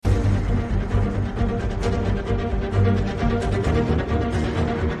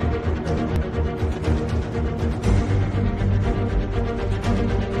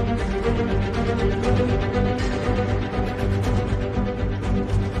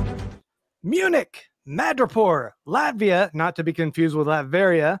Munich, Madripoor, Latvia, not to be confused with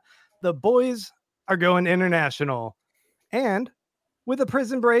Latveria. The boys are going international. And with a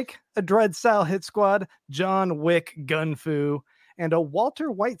Prison Break, a Dread-style hit squad, John Wick gun fu, and a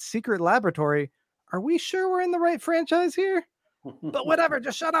Walter White secret laboratory, are we sure we're in the right franchise here? But whatever,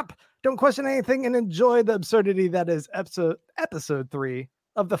 just shut up. Don't question anything and enjoy the absurdity that is episode 3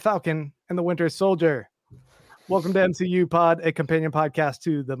 of The Falcon and the Winter Soldier. Welcome to MCU Pod, a companion podcast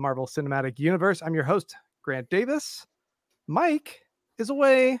to the Marvel Cinematic Universe. I'm your host, Grant Davis. Mike is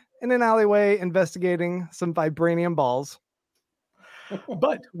away in an alleyway investigating some vibranium balls.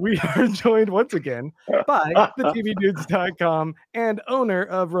 But we are joined once again by the TVDudes.com and owner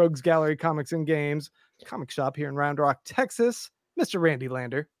of Rogues Gallery Comics and Games comic shop here in Round Rock, Texas, Mr. Randy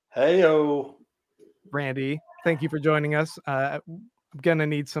Lander. Heyo. Randy, thank you for joining us. I'm gonna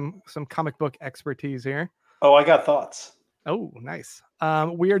need some comic book expertise here. Oh, I got thoughts. Oh, nice.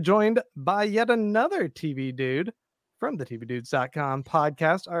 We are joined by yet another TV dude from the TVDudes.com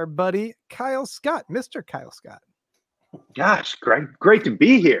podcast, our buddy Kyle Scott, Mr. Kyle Scott. Gosh, great to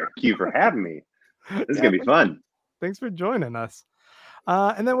be here. Thank you for having me. This is going to be fun. Thanks for joining us.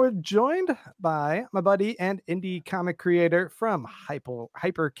 And then we're joined by my buddy and indie comic creator from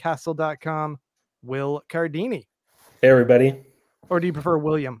hypercastle.com, Will Cardini. Hey, everybody. Or do you prefer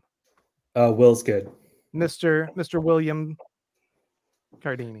William? Will's good. Mr. William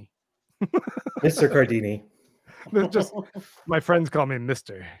Cardini. Mr. Cardini. Just my friends call me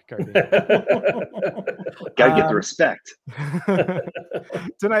Mr. Cardini. Gotta get the respect.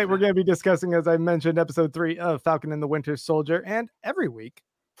 Tonight we're going to be discussing, as I mentioned, episode 3 of Falcon and the Winter Soldier. And every week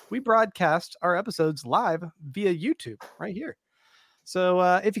we broadcast our episodes live via YouTube right here. So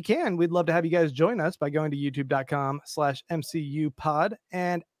if you can, we'd love to have you guys join us by going to youtube.com/MCU pod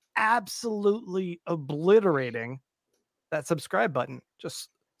and absolutely obliterating that subscribe button. Just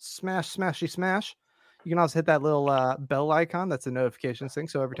smash. You can also hit that little bell icon. That's a notification thing.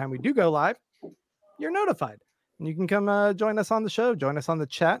 So every time we do go live, you're notified. And you can come join us on the show. Join us on the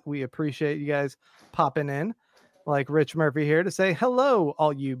chat. We appreciate you guys popping in. Like Rich Murphy here to say hello,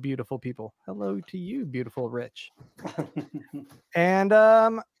 all you beautiful people. Hello to you, beautiful Rich. And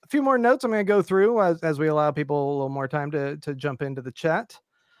a few more notes I'm going to go through as we allow people a little more time to jump into the chat.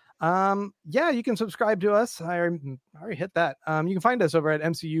 Yeah, you can subscribe to us. I already hit that. You can find us over at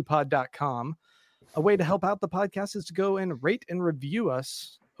mcupod.com. A way to help out the podcast is to go and rate and review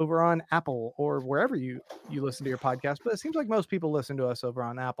us over on Apple or wherever you listen to your podcast. But it seems like most people listen to us over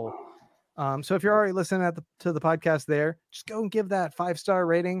on Apple. So if you're already listening to the podcast there, just go and give that 5-star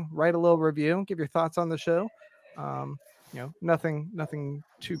rating, write a little review, give your thoughts on the show. Nothing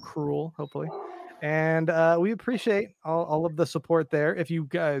too cruel, hopefully. And we appreciate all of the support there. If you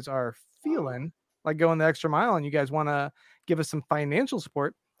guys are feeling like going the extra mile and you guys want to give us some financial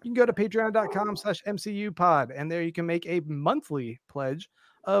support, you can go to patreon.com/MCU pod, and there you can make a monthly pledge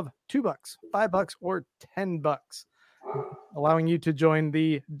of $2, $5, or $10, allowing you to join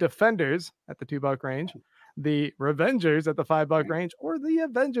the Defenders at the $2 range, the Revengers at the $5 range, or the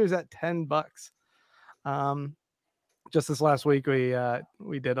Avengers at $10. Just this last week, we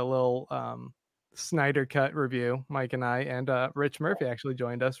did a little Snyder Cut review. Mike and I and Rich Murphy actually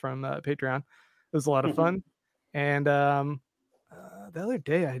joined us from Patreon. It was a lot of fun, and the other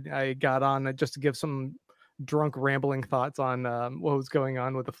day I got on just to give some drunk rambling thoughts on what was going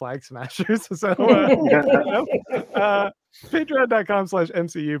on with the Flag Smashers. So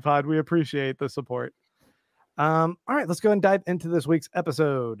patreon.com/MCU pod. We appreciate the support. All right, let's go and dive into this week's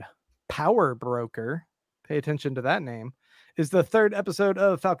episode. Power Broker, pay attention to that name, is the third episode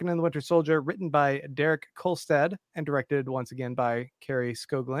of Falcon and the Winter Soldier, written by Derek Kolstad and directed once again by Kerry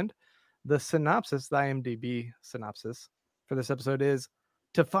Skoglund. The synopsis, the IMDb synopsis for this episode is: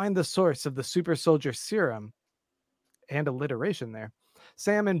 to find the source of the super soldier serum, and alliteration there,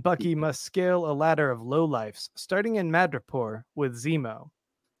 Sam and Bucky must scale a ladder of lowlifes, starting in Madripoor with Zemo.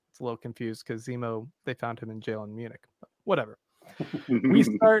 It's a little confused because Zemo, they found him in jail in Munich. But whatever. We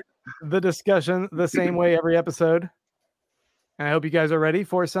start the discussion the same way every episode. And I hope you guys are ready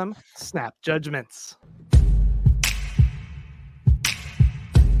for some snap judgments.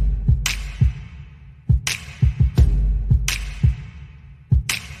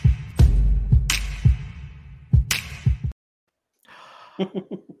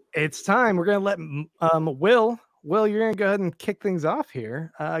 It's time. We're going to let Will, you're going to go ahead and kick things off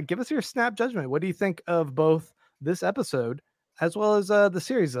here. Give us your snap judgment. What do you think of both this episode as well as the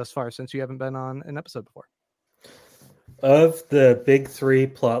series thus far, since you haven't been on an episode before? Of the big 3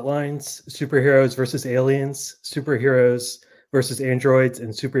 plot lines, superheroes versus aliens, superheroes versus androids,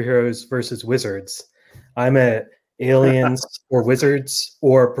 and superheroes versus wizards, I'm at aliens or wizards,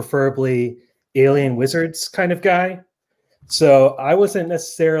 or preferably alien wizards kind of guy. So I wasn't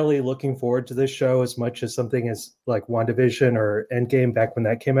necessarily looking forward to this show as much as something as like WandaVision or Endgame back when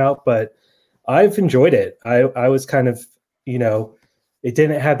that came out, but I've enjoyed it. I was kind of, it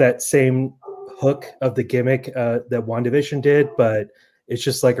didn't have that same hook of the gimmick that WandaVision did, but it's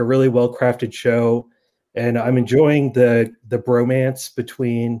just like a really well-crafted show. And I'm enjoying the bromance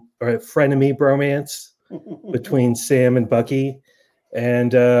or frenemy bromance between Sam and Bucky.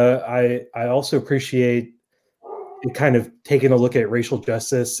 And I also appreciate it kind of taking a look at racial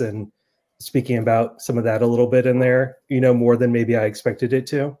justice and speaking about some of that a little bit in there, more than maybe I expected it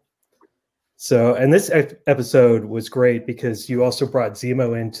to. So, and this episode was great because you also brought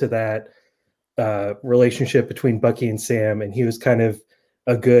Zemo into that relationship between Bucky and Sam, and he was kind of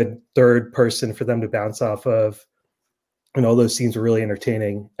a good third person for them to bounce off of. And all those scenes were really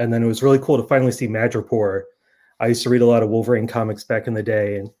entertaining. And then it was really cool to finally see Madripoor. I used to read a lot of Wolverine comics back in the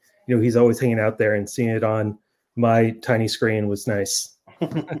day, and he's always hanging out there, and seeing it on my tiny screen was nice.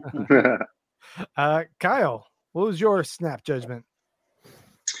 Kyle, what was your snap judgment?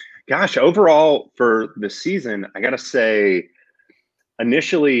 Gosh, overall for the season, I gotta say,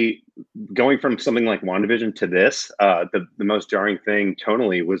 initially going from something like WandaVision to this, the most jarring thing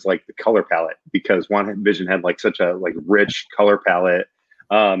tonally was like the color palette, because WandaVision had like such a like rich color palette,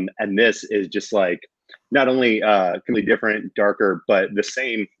 and this is just like not only completely different, darker, but the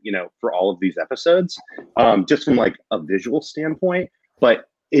same, for all of these episodes, just from like a visual standpoint. But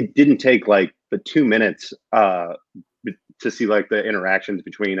it didn't take like the 2 minutes to see like the interactions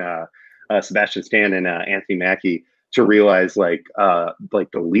between Sebastian Stan and Anthony Mackie to realize like the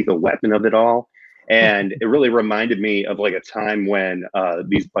lethal weapon of it all. And it really reminded me of like a time when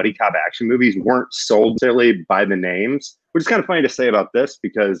these buddy cop action movies weren't sold necessarily by the names, which is kind of funny to say about this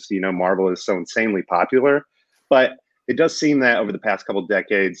because, Marvel is so insanely popular. But it does seem that over the past couple of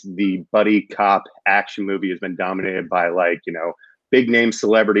decades, the buddy cop action movie has been dominated by like, big name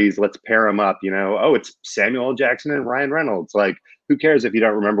celebrities. Let's pair them up. Oh, it's Samuel L. Jackson and Ryan Reynolds. Like, who cares if you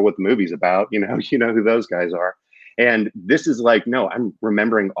don't remember what the movie's about? You know who those guys are. And this is like, no, I'm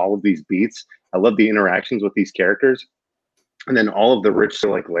remembering all of these beats. I love the interactions with these characters. And then all of the rich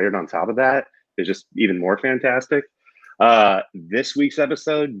like layered on top of that is just even more fantastic. This week's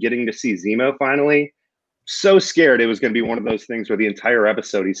episode, getting to see Zemo finally, so scared it was going to be one of those things where the entire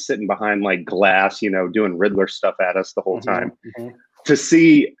episode he's sitting behind like glass, doing Riddler stuff at us the whole time. Mm-hmm. To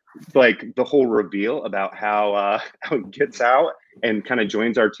see like the whole reveal about how he gets out and kind of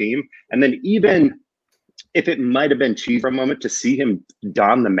joins our team. And then even if it might have been cheesy for a moment to see him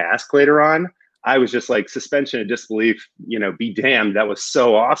don the mask later on, I was just like suspension of disbelief, be damned. That was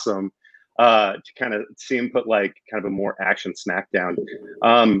so awesome to kind of see him put like kind of a more action smackdown.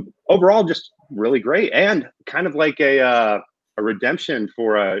 Overall, just really great. And kind of like a redemption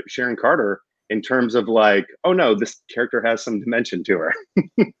for Sharon Carter in terms of like, oh no, this character has some dimension to her.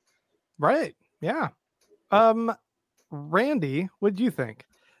 Right. Yeah. Randy, what do you think?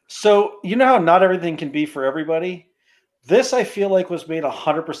 So, how not everything can be for everybody? This, I feel like, was made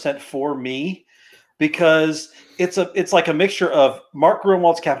 100% for me because it's like a mixture of Mark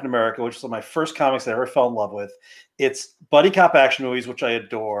Gruenwald's Captain America, which was one of my first comics that I ever fell in love with. It's buddy cop action movies, which I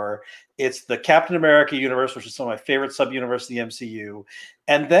adore. It's the Captain America universe, which is some of my favorite sub-universe of the MCU.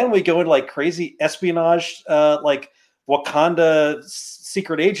 And then we go into like crazy espionage, like Wakanda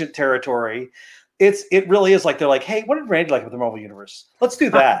secret agent territory. It really is like they're like, hey, what did Randy like with the Marvel Universe? Let's do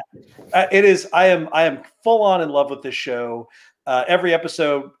that. It is. I am full on in love with this show. Every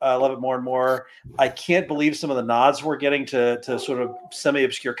episode, I love it more and more. I can't believe some of the nods we're getting to sort of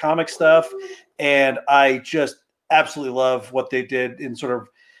semi-obscure comic stuff, and I just absolutely love what they did in sort of,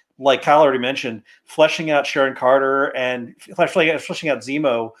 like Kyle already mentioned, fleshing out Sharon Carter and fleshing out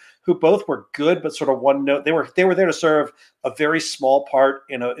Zemo, who both were good but sort of one note. They were there to serve a very small part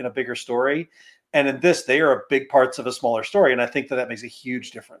in a bigger story. And in this, they are big parts of a smaller story. And I think that makes a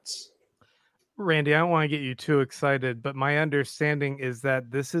huge difference. Randy, I don't want to get you too excited, but my understanding is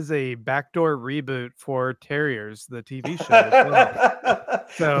that this is a backdoor reboot for Terriers, the TV show. Well.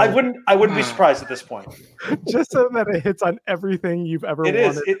 So I wouldn't be surprised at this point. Just so that it hits on everything you've ever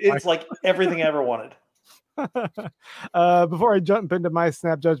wanted. It's like everything I ever wanted. Before I jump into my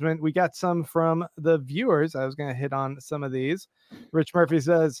snap judgment, we got some from the viewers. I was going to hit on some of these. Rich Murphy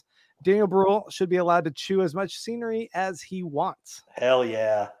says, Daniel Bruhl should be allowed to chew as much scenery as he wants. Hell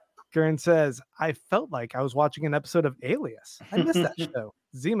yeah. Karen says, I felt like I was watching an episode of Alias. I missed that show.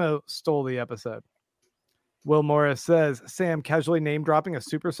 Zemo stole the episode. Will Morris says, Sam casually name dropping a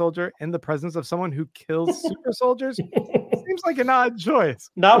super soldier in the presence of someone who kills super soldiers seems like an odd choice.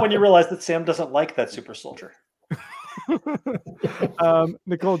 Not when you realize that Sam doesn't like that super soldier.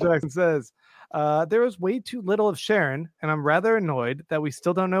 Nicole Jackson says, there was way too little of Sharon, and I'm rather annoyed that we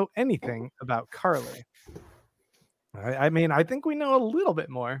still don't know anything about Carly. I mean, I think we know a little bit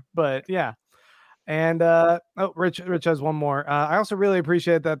more, but yeah. And Rich has one more. I also really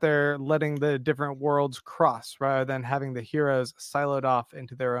appreciate that they're letting the different worlds cross rather than having the heroes siloed off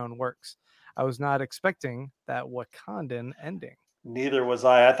into their own works. I was not expecting that Wakandan ending. Neither was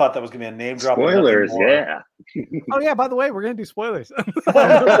I. I thought that was going to be a name drop. Spoilers, yeah. Oh yeah, by the way, we're going to do spoilers. That's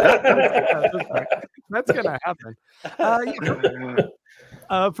going to happen.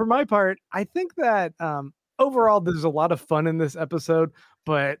 For my part, I think that overall there's a lot of fun in this episode,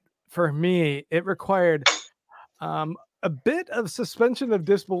 but for me, it required a bit of suspension of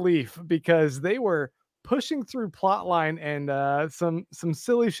disbelief because they were pushing through plotline and some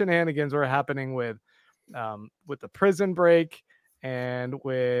silly shenanigans were happening with the prison break and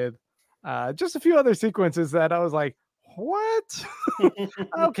with just a few other sequences that I was like, what?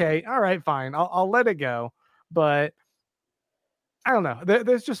 Okay, all right, fine. I'll let it go. But I don't know.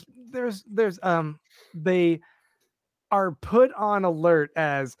 There's they are put on alert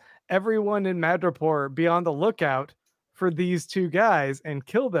as everyone in Madripoor be on the lookout for these two guys and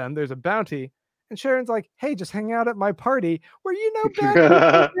kill them. There's a bounty. And Sharon's like, hey, just hang out at my party where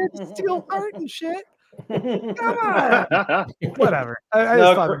bad people steal art and shit. Come on. Whatever. I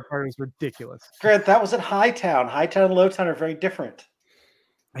just thought the party was ridiculous. Grant, that was at Hightown. Hightown and Lowtown are very different.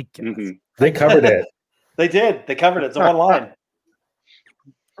 I guess. They covered it. They did. They covered it. It's one line.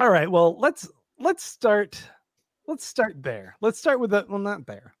 All right. Well, let's start there. Let's start with not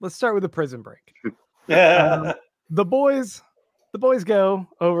there. Let's start with the prison break. The boys go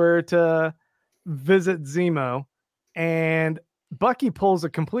over to visit Zemo, and Bucky pulls a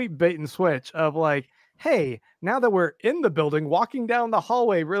complete bait and switch of like, hey, now that we're in the building, walking down the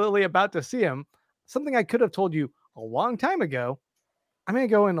hallway, really about to see him, something I could have told you a long time ago, I'm going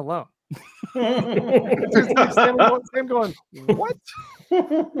to go in alone. Sam going, what?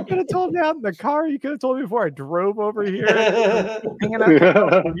 You could have told me out in the car. You could have told me before I drove over here. Hanging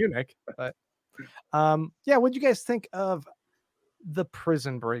out in Munich. But yeah, what'd you guys think of the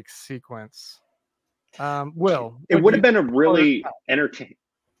prison break sequence? Will, it would have been a really entertaining.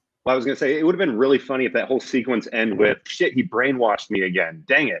 Well, I was going to say it would have been really funny if that whole sequence ended with shit. He brainwashed me again.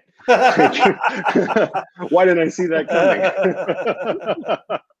 Dang it! Why didn't I see that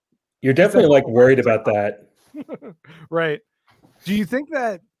coming? You're definitely like worried about that, right? Do you think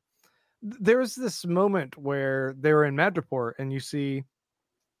that there's this moment where they were in Madripoor and you see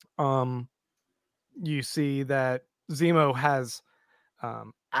that Zemo has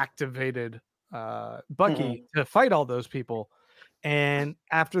activated Bucky to fight all those people, and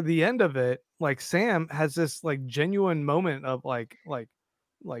after the end of it, like Sam has this like genuine moment of like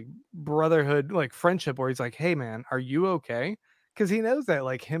brotherhood, like friendship, where he's like, hey man, are you okay? Because he knows that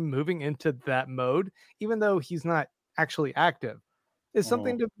like him moving into that mode, even though he's not actually active, is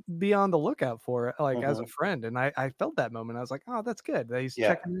something to be on the lookout for, like as a friend. And I felt that moment. I was like, oh, that's good that he's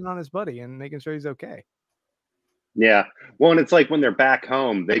checking in on his buddy and making sure he's okay. Yeah. Well, and it's like when they're back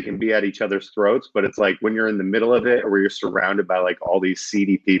home, they can be at each other's throats, but it's like when you're in the middle of it or where you're surrounded by like all these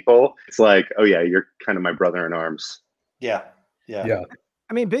seedy people, it's like, oh yeah, you're kind of my brother in arms. Yeah.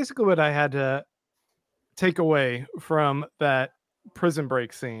 I mean, basically what I had to take away from that prison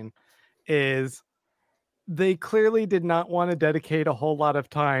break scene is they clearly did not want to dedicate a whole lot of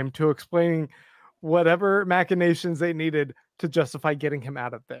time to explaining whatever machinations they needed to justify getting him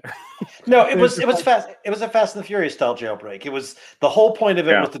out of there. No, it was fast. It was a Fast and the Furious style jailbreak. It was the whole point of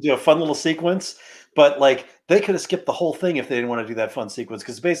it was to do a fun little sequence, but like they could have skipped the whole thing if they didn't want to do that fun sequence.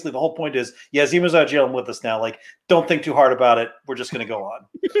 Because basically the whole point is, Zemo's out of jail and with us now. Like, don't think too hard about it. We're just going to go on.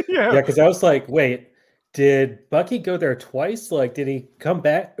 Yeah, because I was like, wait, did Bucky go there twice? Like, did he come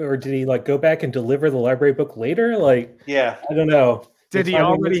back, or did he like go back and deliver the library book later? Like, yeah, I don't know. Did he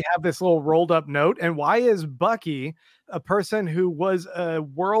already have this little rolled up note? And why is Bucky, a person who was a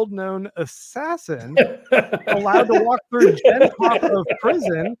world-known assassin, allowed to walk through Gen Pop of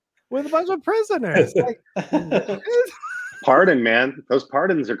prison with a bunch of prisoners? Like, pardon, man. Those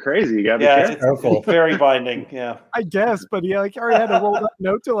pardons are crazy. You gotta be careful. It's very binding. Yeah, I guess, but he like already had a rolled up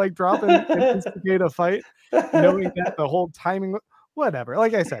note to like drop and instigate a fight, knowing that the whole timing. Whatever.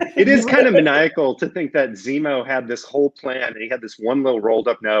 Like I said, it is kind of maniacal to think that Zemo had this whole plan and he had this one little rolled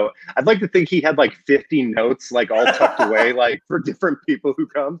up note. I'd like to think he had like 50 notes, like all tucked away, like for different people who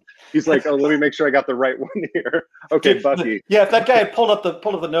come. He's like, oh, let me make sure I got the right one here. Okay, Bucky. Yeah, if that guy had pulled up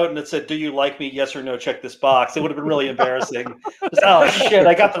the note and it said, "Do you like me? Yes or no? Check this box." It would have been really embarrassing. Just, oh shit,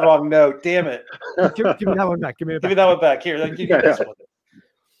 I got the wrong note. Damn it. Give me that one back. Give me that one back. Here, give me this one.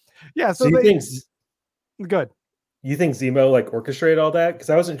 Yeah. So you think good. you think Zemo like orchestrated all that? Because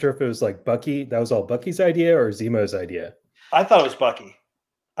I wasn't sure if it was like Bucky, that was all Bucky's idea, or Zemo's idea. I thought it was Bucky.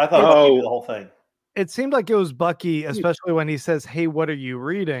 I thought Bucky did the whole thing. It seemed like it was Bucky, especially when he says, "Hey, what are you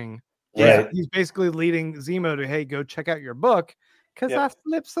reading?" Yeah. He's basically leading Zemo to, "Hey, go check out your book, because I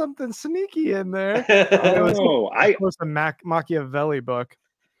slipped something sneaky in there." It was, of course, a Machiavelli book.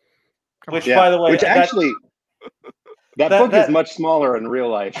 Which, by the way, actually, that book is much smaller in real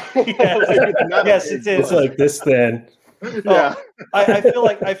life. Yes, it is. It's like this thin. Yeah, I feel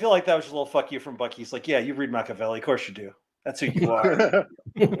like that was just a little fuck you from Bucky. He's like, yeah, you read Machiavelli, of course you do. That's who you are.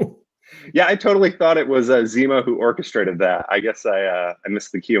 Yeah, I totally thought it was Zemo who orchestrated that. I guess I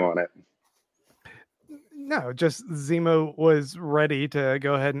missed the cue on it. No, just Zemo was ready to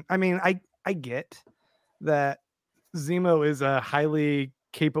go ahead and. I mean, I get that Zemo is a highly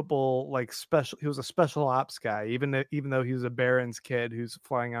capable, like special. He was a special ops guy, even though he was a Baron's kid who's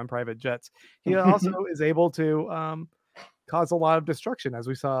flying on private jets. He also is able to cause a lot of destruction, as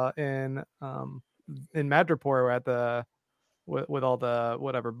we saw in Madripoor at the with all the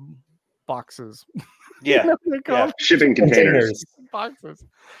whatever boxes. Yeah, shipping containers. Boxes.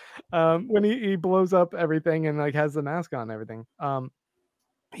 When he blows up everything and like has the mask on and everything.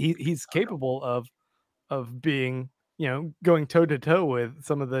 He's capable of being, going toe to toe with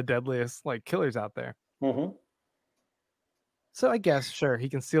some of the deadliest like killers out there. Mm-hmm. So I guess sure he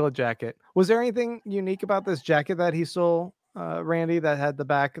can steal a jacket. Was there anything unique about this jacket that he stole, Randy, that had the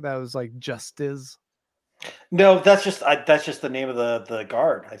back that was like Justice? No, that's just the name of the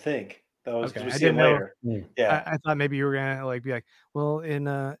guard. I think that was because we see him later. Yeah, I thought maybe you were gonna like be like, well, in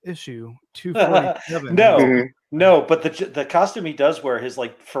issue 247. No, but the costume he does wear, his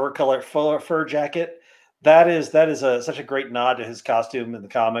like fur jacket, that is such a great nod to his costume in the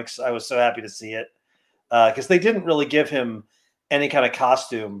comics. I was so happy to see it because they didn't really give him any kind of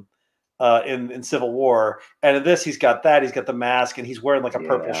costume in Civil War, and in this he's got the mask, and he's wearing like a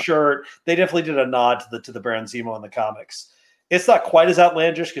purple shirt. They definitely did a nod to the Baron Zemo in the comics. It's not quite as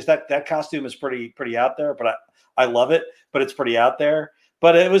outlandish because that costume is pretty out there, but I love it. But it's pretty out there.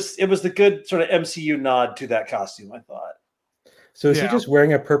 But it was the good sort of MCU nod to that costume, I thought. So is he just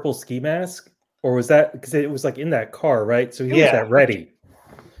wearing a purple ski mask, or was that because it was like in that car, right? So he was that ready.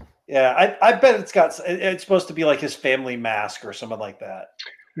 Yeah, I bet it's supposed to be like his family mask or something like that.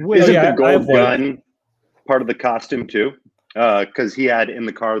 Isn't the gold gun part of the costume too? Because he had in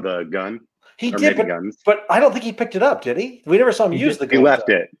the car the gun. He did, but I don't think he picked it up, did he? We never saw him use the gun. He left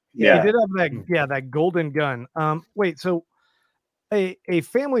it. Yeah, he did have that golden gun. Wait, so a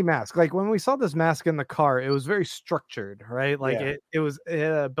family mask, like when we saw this mask in the car, it was very structured, right? Like it had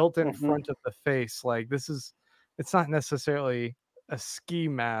a built-in front of the face. Like it's not necessarily a ski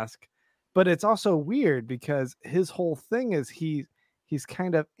mask, but it's also weird because his whole thing is he's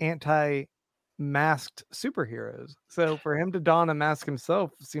kind of anti-masked superheroes. So for him to don a mask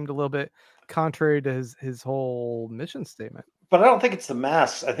himself seemed a little bit contrary to his whole mission statement. But I don't think it's the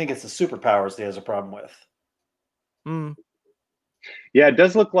masks. I think it's the superpowers that he has a problem with. Yeah, it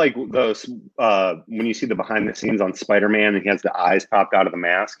does look like those when you see the behind the scenes on Spider-Man and he has the eyes popped out of the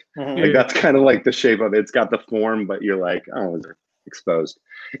mask. Like that's kind of like the shape of it. It's got the form, but you're like, oh, they're exposed.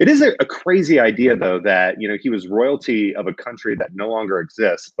 It is a crazy idea though that he was royalty of a country that no longer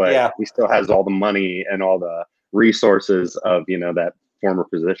exists, but he still has all the money and all the resources of that former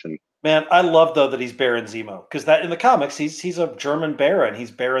position. Man, I love though that he's Baron Zemo because that in the comics he's a German baron.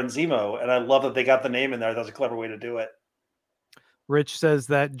 He's Baron Zemo, and I love that they got the name in there. That was a clever way to do it. Rich says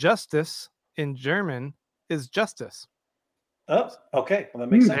that justice in German is justice. Oh, okay. Well,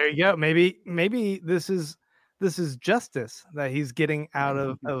 that makes sense. There you go. Maybe this is justice that he's getting out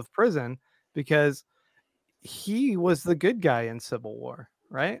of prison because he was the good guy in Civil War,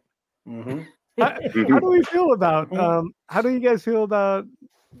 right? Mm-hmm. How do we feel about how do you guys feel about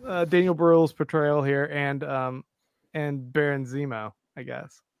Daniel Brühl's portrayal here and Baron Zemo, I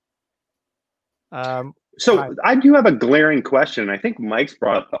guess? So I do have a glaring question. I think Mike's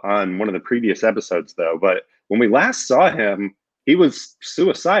brought up on one of the previous episodes though, but when we last saw him, he was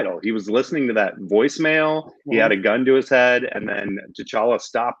suicidal. He was listening to that voicemail. He had a gun to his head, and then T'Challa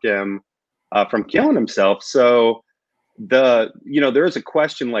stopped him from killing himself. So there is a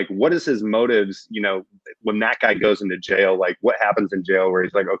question like, what is his motives? When that guy goes into jail, like what happens in jail where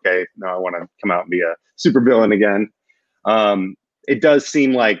he's like, okay, no, I want to come out and be a supervillain again. It does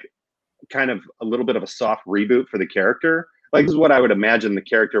seem like kind of a little bit of a soft reboot for the character. Like this is what I would imagine the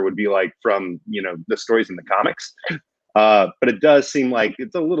character would be like from the stories in the comics. But it does seem like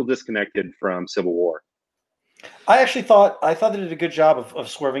it's a little disconnected from Civil War. I thought they did a good job of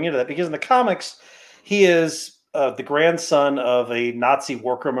swerving into that because in the comics, he is the grandson of a Nazi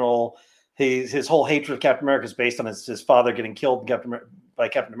war criminal. his whole hatred of Captain America is based on his father getting killed by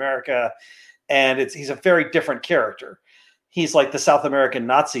Captain America, and he's a very different character. He's like the South American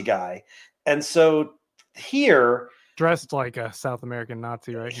Nazi guy, and so here, dressed like a South American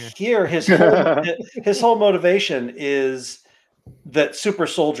Nazi right here. Here, his whole motivation is that super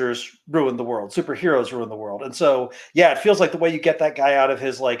soldiers ruin the world, superheroes ruin the world, and so yeah, it feels like the way you get that guy out of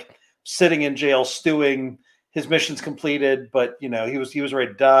his like sitting in jail, stewing, his mission's completed, but you know he was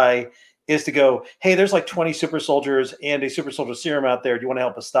ready to die, is to go, hey, there's like 20 super soldiers and a super soldier serum out there. Do you want to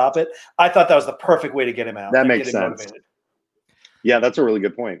help us stop it? I thought that was the perfect way to get him out. That makes sense. Motivated. Yeah, that's a really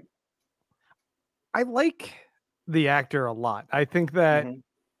good point. I like the actor a lot. I think that,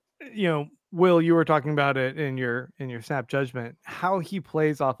 you know, Will, you were talking about it in your snap judgment, how he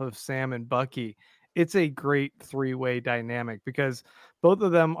plays off of Sam and Bucky. It's a great three-way dynamic because both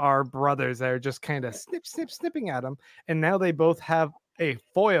of them are brothers that are just kind of snipping at him. And now they both have a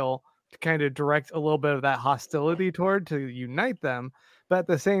foil to kind of direct a little bit of that hostility toward to unite them. But at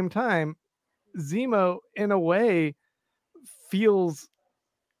the same time, Zemo, in a way, feels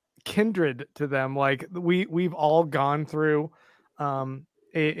kindred to them. Like we've all gone through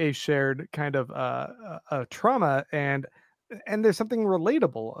a shared kind of a trauma, and there's something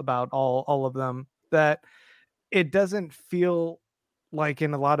relatable about all of them that it doesn't feel like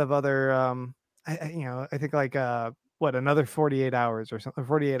in a lot of other I think like another 48 hours or something,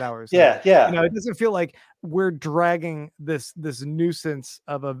 48 hours. Yeah. You know, it doesn't feel like we're dragging this nuisance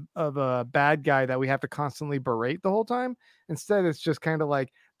of a bad guy that we have to constantly berate the whole time. Instead, it's just kind of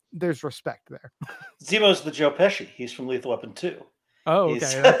like there's respect there. Zemo's the Joe Pesci. He's from Lethal Weapon 2. Oh,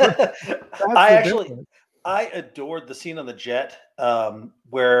 okay. I adored the scene on the jet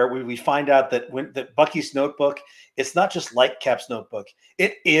where we find out that Bucky's notebook, it's not just like Cap's notebook.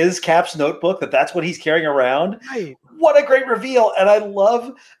 It is Cap's notebook, that's what he's carrying around. Right. What a great reveal. And I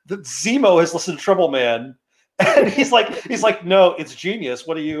love that Zemo has listened to Trouble Man. And he's like, no, it's genius.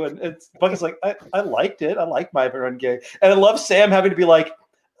 What are you? And Bucky's like, I liked it. I like my run gay. And I love Sam having to be like,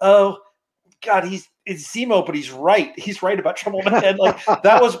 oh, God, it's Zemo, but he's right. He's right about Trouble Man. Like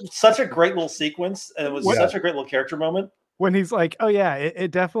that was such a great little sequence, and it was such a great little character moment. When he's like, "Oh yeah,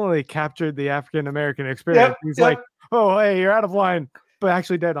 it definitely captured the African American experience." He's like, "Oh hey, you're out of line," but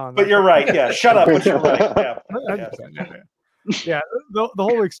actually dead on. But you're right. Yeah, shut up. But you're right. Yeah. The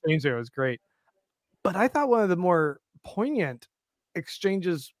whole exchange there was great. But I thought one of the more poignant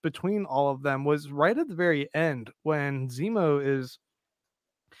exchanges between all of them was right at the very end when Zemo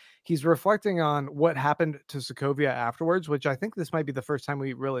he's reflecting on what happened to Sokovia afterwards, which I think this might be the first time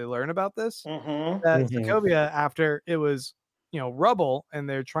we really learn about this. That Sokovia, after it was, rubble and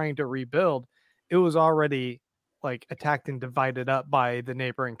they're trying to rebuild, it was already like attacked and divided up by the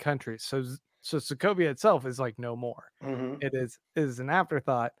neighboring countries. So Sokovia itself is like no more. It is an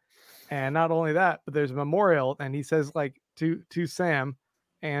afterthought. And not only that, but there's a memorial, and he says like to Sam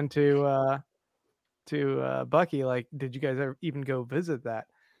and to Bucky, like, did you guys ever even go visit that?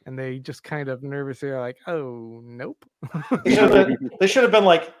 And they just kind of nervously are like, "Oh, nope." They should have been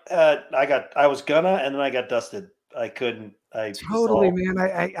like, "I was gonna, and then I got dusted. I couldn't. Totally, man.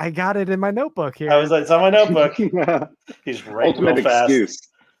 I got it in my notebook here. I was like, it's on my notebook." He's right. Ultimate real fast. excuse.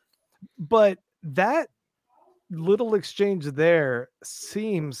 But that little exchange there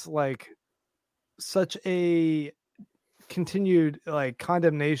seems like such a continued like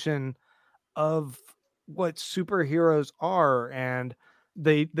condemnation of what superheroes are, and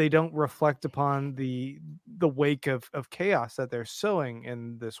they don't reflect upon the wake of chaos that they're sowing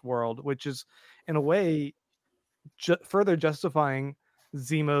in this world, which is in a way further justifying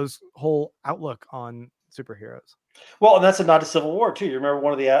Zemo's whole outlook on superheroes. Well, and that's a nod to Civil War too. You remember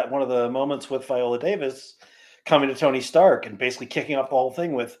one of the moments with Viola Davis coming to Tony Stark and basically kicking off the whole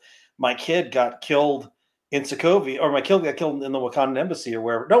thing with, my kid got killed in Sokovia, or my kid got killed in the Wakandan embassy, or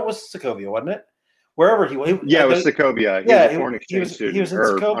wherever. No, it was Sokovia, wasn't it? Wherever he was. Yeah, it was Sokovia. Yeah, he was a foreign exchange student. He was in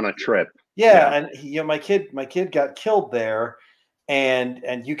Sokovia on a trip. Yeah, and my kid got killed there, and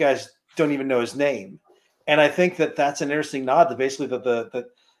you guys don't even know his name. And I think that's an interesting nod to basically that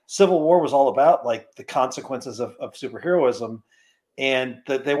Civil War was all about like the consequences of superheroism, and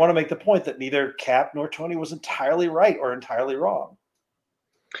that they want to make the point that neither Cap nor Tony was entirely right or entirely wrong.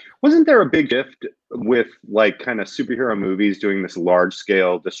 Wasn't there a big shift with like kind of superhero movies doing this large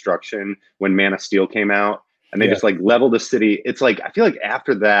scale destruction when Man of Steel came out and they just like leveled the city? It's like, I feel like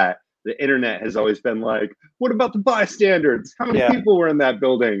after that, the internet has always been like, what about the bystanders? How many people were in that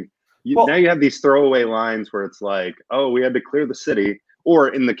building? Now you have these throwaway lines where it's like, oh, we had to clear the city. Or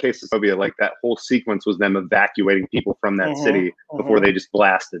in the case of Sokovia, like that whole sequence was them evacuating people from that city before they just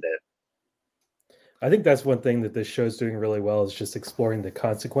blasted it. I think that's one thing that this show's doing really well is just exploring the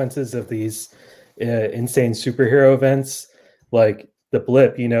consequences of these insane superhero events. Like the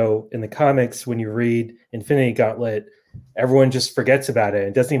blip, in the comics, when you read Infinity Gauntlet, everyone just forgets about it.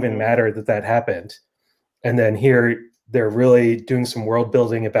 It doesn't even matter that happened. And then here they're really doing some world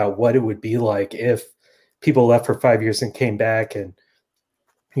building about what it would be like if people left for 5 years and came back, and,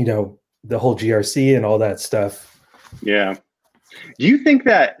 the whole GRC and all that stuff. Yeah. Do you think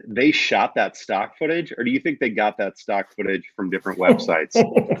that they shot that stock footage, or do you think they got that stock footage from different websites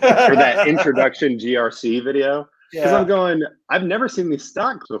for that introduction GRC video? Because I've never seen these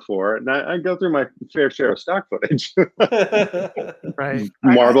stocks before, and I go through my fair share of stock footage. Right.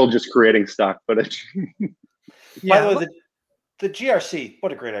 Marvel just creating stock footage. By the way, the GRC,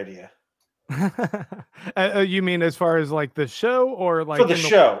 what a great idea. You mean as far as like the show, or like for the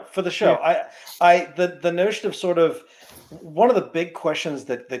show? Yeah. The notion of sort of one of the big questions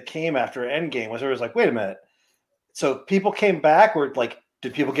that came after Endgame was always like, wait a minute. So people came back, or like,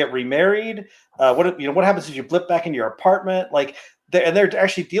 did people get remarried? What happens if you blip back into your apartment? Like, they're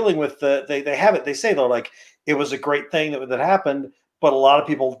actually dealing with they say though, like, it was a great thing that happened, but a lot of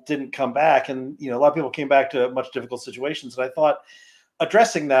people didn't come back, and a lot of people came back to much difficult situations. And I thought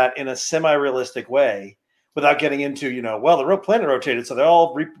addressing that in a semi-realistic way, without getting into, the planet rotated, so they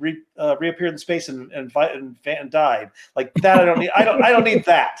all reappeared in space and died. Like that, I don't need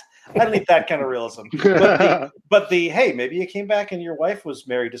that. I don't need that kind of realism. But the hey, maybe you came back and your wife was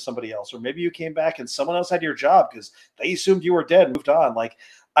married to somebody else, or maybe you came back and someone else had your job because they assumed you were dead and moved on. Like,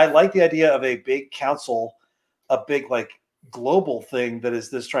 I like the idea of a big council, a big like global thing that is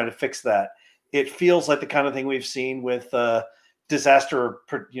this trying to fix that. It feels like the kind of thing we've seen with disaster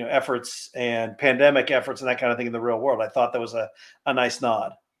efforts and pandemic efforts and that kind of thing in the real world. I thought that was a nice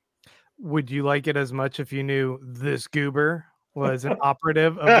nod. Would you like it as much if you knew this goober was an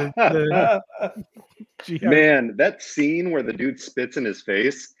operative of the Man, that scene where the dude spits in his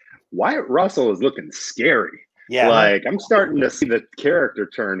face, Wyatt Russell is looking scary. Yeah. Like, I'm starting to see the character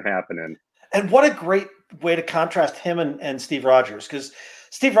turn happening. And what a great way to contrast him and Steve Rogers, because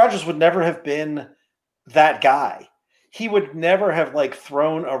Steve Rogers would never have been that guy. He would never have like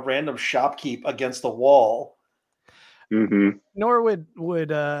thrown a random shopkeep against the wall. Mm-hmm. Nor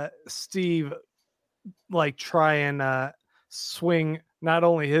would Steve like try and swing not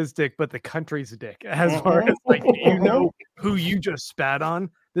only his dick but the country's dick, as far as like, who you just spat on.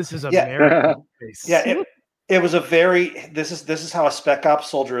 This is American face. Yeah, it was a very this is how a spec ops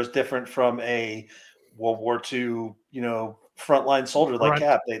soldier is different from a World War II frontline soldier like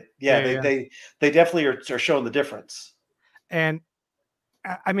Cap. They definitely are showing the difference. And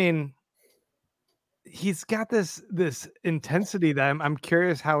I mean, he's got this intensity that I'm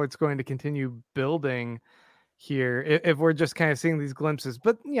curious how it's going to continue building here, if we're just kind of seeing these glimpses.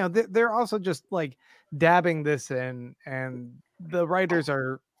 But they're also just like dabbing this in, and the writers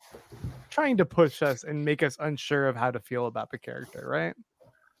are trying to push us and make us unsure of how to feel about the character, right?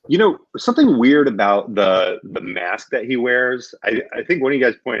 Something weird about the mask that he wears. I think one of you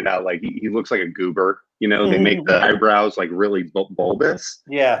guys pointed out, like, he looks like a goober. They make the eyebrows like really bulbous.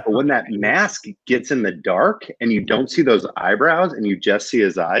 Yeah. But when that mask gets in the dark and you don't see those eyebrows and you just see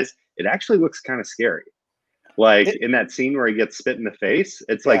his eyes, it actually looks kind of scary. Like in that scene where he gets spit in the face,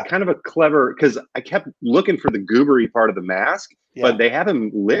 it's like kind of a clever, because I kept looking for the goobery part of the mask, but they have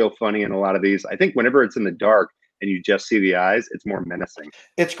him lit so funny in a lot of these. I think whenever it's in the dark and you just see the eyes, it's more menacing.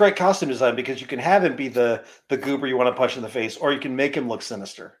 It's great costume design because you can have him be the goober you want to punch in the face, or you can make him look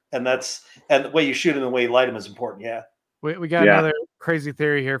sinister. And the way you shoot him and the way you light him is important. Yeah. We got another crazy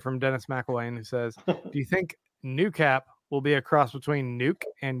theory here from Dennis McElwain, who says, do you think New Cap will be a cross between Nuke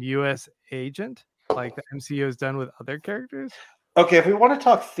and US Agent, like the MCU has done with other characters? Okay, if we want to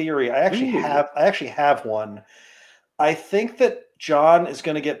talk theory, I actually have one. I think that John is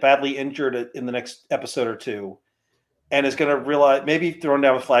going to get badly injured in the next episode or two, and is going to realize, maybe thrown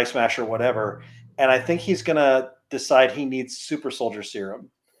down with Flag Smash or whatever. And I think he's going to decide he needs super soldier serum.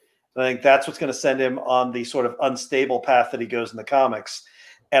 I think that's what's going to send him on the sort of unstable path that he goes in the comics.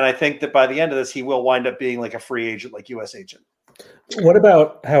 And I think that by the end of this, he will wind up being like a free agent, like US Agent. What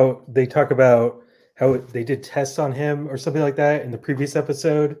about how they talk about how they did tests on him or something like that in the previous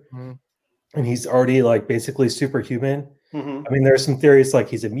episode? Mm-hmm. And he's already like basically superhuman. Mm-hmm. I mean, there are some theories like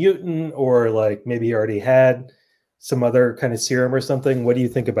he's a mutant, or like maybe he already had some other kind of serum or something. What do you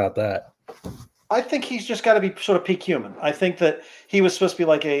think about that? I think he's just got to be sort of peak human. I think that he was supposed to be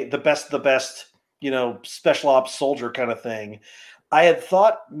like the best, special ops soldier kind of thing. I had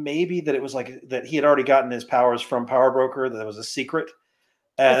thought maybe that it was like that he had already gotten his powers from Power Broker, that it was a secret,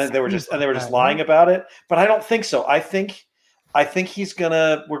 and they were just lying about it. But I don't think so. I think I think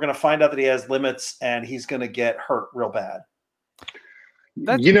we're gonna find out that he has limits and he's gonna get hurt real bad.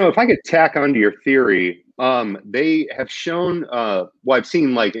 If I could tack onto your theory, they have shown, I've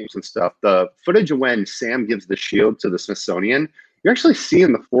seen like some stuff, the footage of when Sam gives the shield to the Smithsonian, you actually see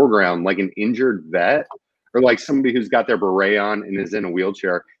in the foreground like an injured vet or like somebody who's got their beret on and is in a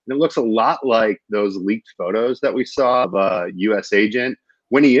wheelchair. And it looks a lot like those leaked photos that we saw of a U.S. agent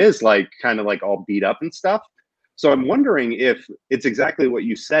when he is like kind of like all beat up and stuff. So I'm wondering if it's exactly what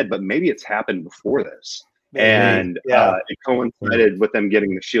you said, but maybe it's happened before this. Maybe. And it coincided with them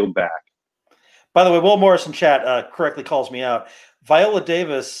getting the shield back. By the way, Will Morris in chat correctly calls me out. Viola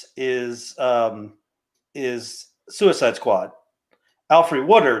Davis is Suicide Squad. Alfre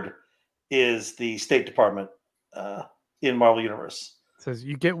Woodard is the State Department in Marvel Universe. Says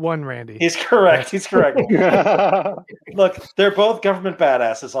you get one, Randy. He's correct. He's correct. Look, they're both government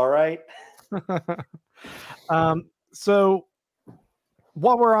badasses. All right. So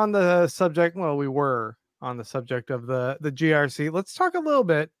while we're on the subject, we were on the subject of the GRC. Let's talk a little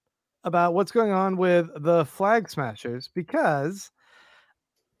bit about what's going on with the Flag Smashers, because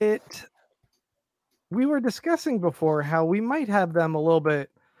we were discussing before how we might have them a little bit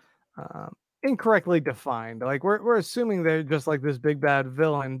incorrectly defined. Like we're assuming they're just like this big bad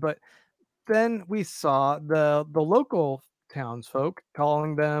villain, but then we saw the local townsfolk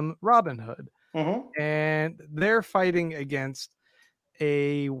calling them Robin Hood. Mm-hmm. And they're fighting against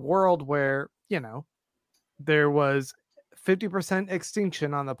a world where, there was 50%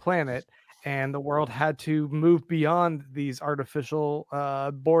 extinction on the planet, and the world had to move beyond these artificial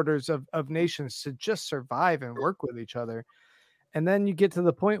borders of nations to just survive and work with each other. And then you get to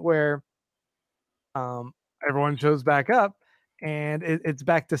the point where everyone shows back up, and it's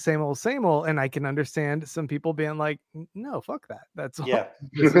back to same old, and I can understand some people being like, no, fuck that. That's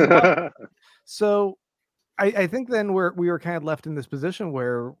all. So I think then we were kind of left in this position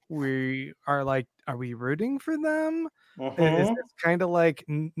where we are like, are we rooting for them? Mm-hmm. Is this kind of like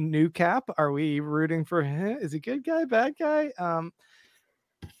New Cap? Are we rooting for him? Is he good guy, bad guy?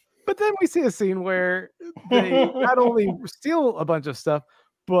 But then we see a scene where they not only steal a bunch of stuff,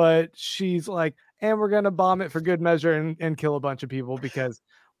 but she's like, and we're going to bomb it for good measure and kill a bunch of people because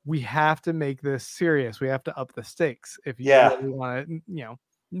we have to make this serious. We have to up the stakes. If you really want to,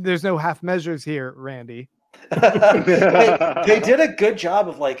 there's no half measures here, Randy. They did a good job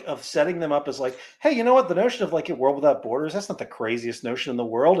of setting them up as like, hey, you know what? The notion of like a world without borders, that's not the craziest notion in the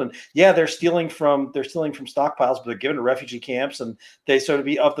world. And yeah, they're stealing from stockpiles, but they're given to refugee camps, and they sort of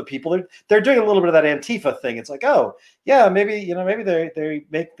be of the people. They're doing a little bit of that Antifa thing. It's like, oh yeah, maybe they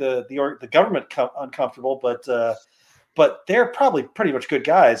make the government uncomfortable, but they're probably pretty much good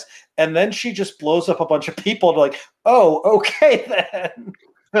guys. And then she just blows up a bunch of people to like, oh, okay then.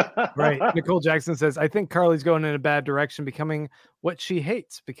 Right. Nicole Jackson says, I think Carly's going in a bad direction, becoming what she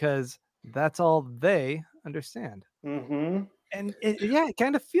hates, because that's all they understand. Mm-hmm. And it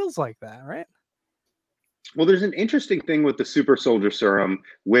kind of feels like that, right? Well, there's an interesting thing with the super soldier serum,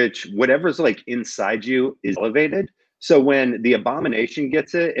 which whatever's like inside you is elevated. So when the Abomination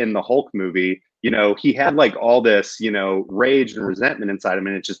gets it in the Hulk movie, he had like all this, rage and resentment inside him,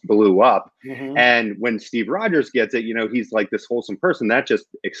 and it just blew up. Mm-hmm. And when Steve Rogers gets it, he's like this wholesome person that just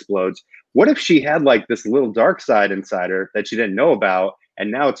explodes. What if she had like this little dark side inside her that she didn't know about,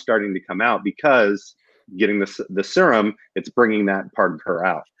 and now it's starting to come out because getting the serum, it's bringing that part of her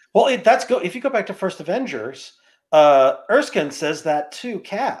out. Well, if you go back to First Avengers, Erskine says that to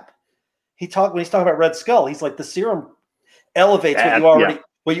Cap. When he's talking about Red Skull, he's like, the serum elevates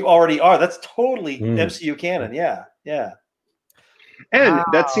what you already are. That's totally MCU canon. Yeah. And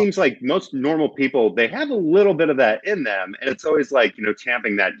that seems like most normal people, they have a little bit of that in them. And it's always like,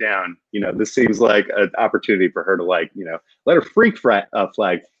 tamping that down. This seems like an opportunity for her to like, let her freak flag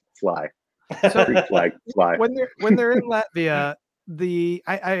fly. So, freak flag fly. When they're in Latvia,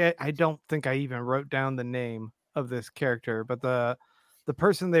 I don't think I even wrote down the name of this character, but the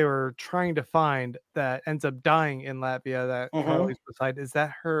person they were trying to find that ends up dying in Latvia that Carly's beside, is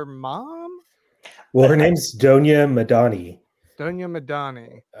that her mom? Well, her name's Donya Madani. Donya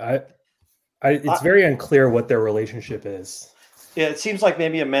Madani. It's very unclear what their relationship is. Yeah, it seems like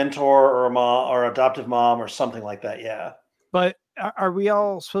maybe a mentor or a mom or adoptive mom or something like that. Yeah. But are we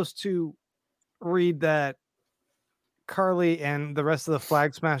all supposed to read that Carly and the rest of the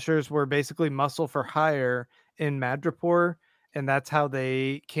Flag Smashers were basically muscle for hire in Madripoor, and that's how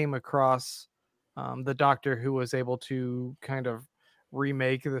they came across the doctor who was able to kind of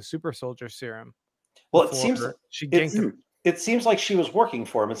remake the super soldier serum? Well, it seems she ganked him. It seems like she was working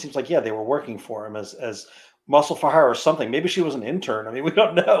for him. It seems like, they were working for him as muscle for hire or something. Maybe she was an intern. I mean, we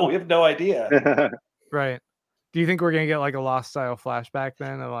don't know. We have no idea. Right. Do you think we're gonna get like a Lost style flashback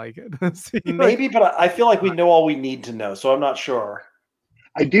then? Of like Maybe, but I feel like we know all we need to know, so I'm not sure.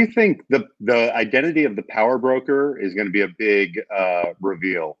 I do think the identity of the power broker is going to be a big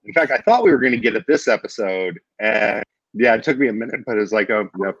reveal. In fact, I thought we were going to get it this episode, and yeah, it took me a minute, but it was like, oh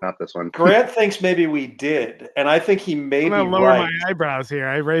nope, not this one. Grant thinks maybe we did, and I think he may I'm be gonna lower right. my eyebrows here.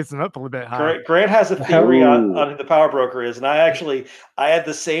 I raised them up a little bit high. Grant has a theory on who the power broker is, and I had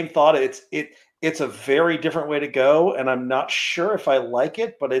the same thought. It's a very different way to go, and I'm not sure if I like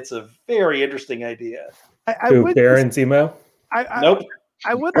it, but it's a very interesting idea. I would Baron Zemo? Nope.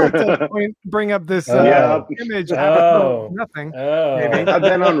 I would like to bring up this image. Nothing. Oh, maybe. I've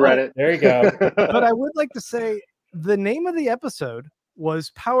been on Reddit. There you go. But I would like to say the name of the episode was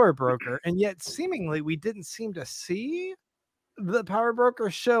Power Broker, and yet seemingly we didn't seem to see the power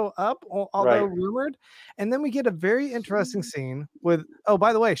broker show up, although rumored. And then we get a very interesting scene with, oh,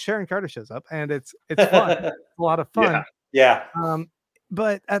 by the way, Sharon Carter shows up, and it's fun. It's a lot of fun. Yeah.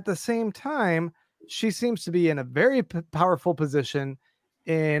 But at the same time, she seems to be in a very powerful position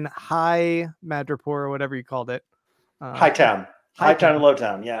in High Madripoor, or whatever you called it. Hightown and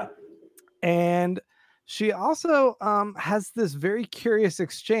Lowtown. Yeah. And she also has this very curious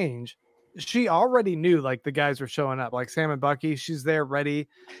exchange. She already knew like the guys were showing up, like Sam and Bucky. She's there ready.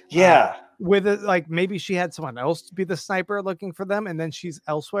 Yeah. With it, like maybe she had someone else to be the sniper looking for them, and then she's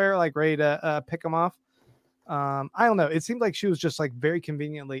elsewhere, like ready to pick them off. I don't know. It seemed like she was just like very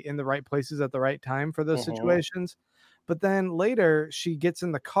conveniently in the right places at the right time for those situations. But then later she gets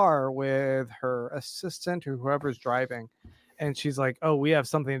in the car with her assistant or whoever's driving, and she's like, oh, we have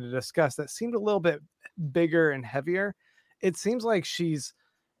something to discuss that seemed a little bit bigger and heavier. It seems like she's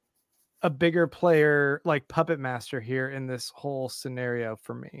a bigger player, like puppet master here in this whole scenario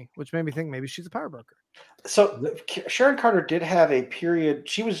for me, which made me think maybe she's a power broker. So Sharon Carter did have a period.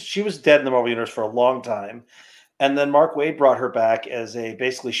 She was dead in the Marvel Universe for a long time. And then Mark Waid brought her back as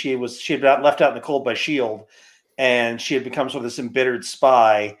basically she had been left out in the cold by S.H.I.E.L.D. and she had become sort of this embittered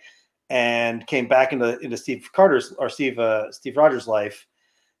spy and came back into Steve Rogers' life,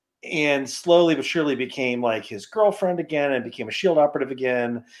 and slowly but surely became like his girlfriend again and became a S.H.I.E.L.D. operative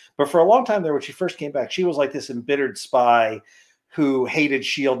again. But for a long time there, when she first came back, she was like this embittered spy who hated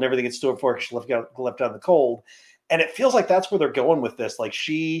S.H.I.E.L.D. and everything it stood for because she left out in the cold. And it feels like that's where they're going with this. Like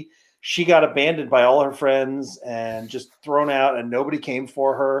she got abandoned by all her friends and just thrown out, and nobody came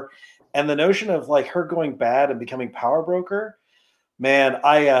for her. And the notion of like her going bad and becoming power broker, man,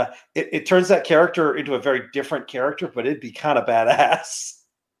 it turns that character into a very different character, but it'd be kind of badass.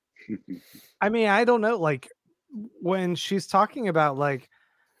 I mean, I don't know. Like when she's talking about like,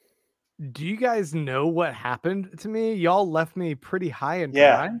 do you guys know what happened to me? Y'all left me pretty high and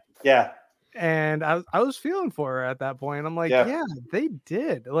dry. Yeah. And I was feeling for her at that point. I'm like, yeah, they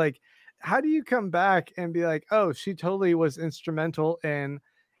did. Like, how do you come back and be like, oh, she totally was instrumental in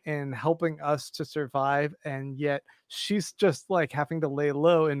helping us to survive, and yet she's just like having to lay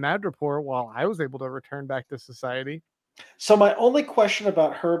low in Madripoor while I was able to return back to society. So my only question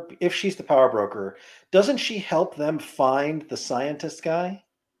about her, if she's the power broker, doesn't she help them find the scientist guy?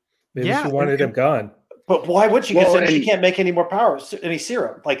 Maybe she wanted him gone. But why would she? Because she can't make any more power, any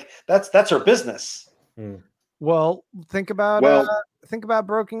serum. Like that's her business. Well, think about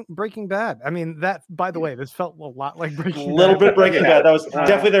Breaking Bad. I mean, that, by the way, this felt a lot like Breaking Bad. A little bit Breaking Bad. That was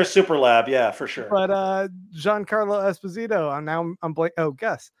definitely their super lab. Yeah, for sure. But Giancarlo Esposito, I'm blank. Oh,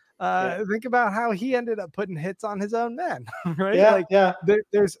 Gus. Think about how he ended up putting hits on his own men, right?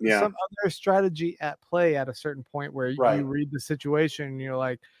 There's some other strategy at play at a certain point where you read the situation and you're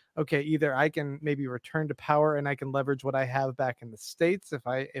like, okay, either I can maybe return to power and I can leverage what I have back in the States if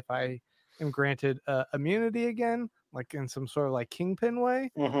I am granted immunity again, like in some sort of like Kingpin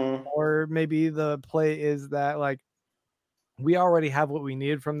way, or maybe the play is that like we already have what we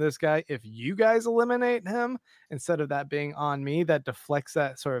needed from this guy. If you guys eliminate him, instead of that being on me, that deflects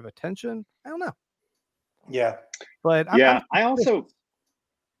that sort of attention. I don't know. Yeah. But I also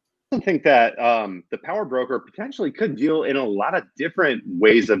think that the power broker potentially could deal in a lot of different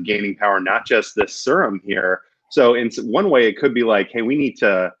ways of gaining power, not just this serum here. So in one way, it could be like, hey,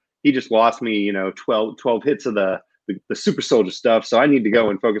 he just lost me, 12 hits of the super soldier stuff. So I need to go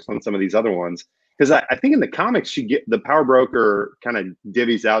and focus on some of these other ones. Because I think in the comics, the power broker kind of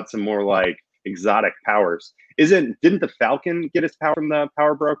divvies out some more like exotic powers. Didn't the Falcon get his power from the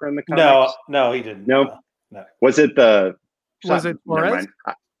power broker in the comics? No, he didn't. No. Was it Flores?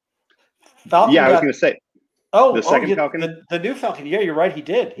 Falcon? Yeah, I was going to say. Oh, the second Falcon? The new Falcon. Yeah, you're right. He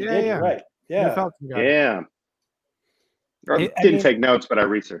did. He did. You're right. Yeah. New Falcon guy. Yeah. I didn't take notes, but I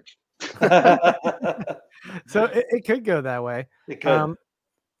researched. So it could go that way. It could.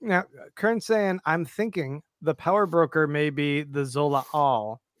 Now, Kern's saying, I'm thinking the power broker may be the Zola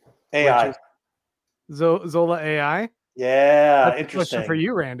All. AI. Zola AI? Yeah, That's a interesting. question for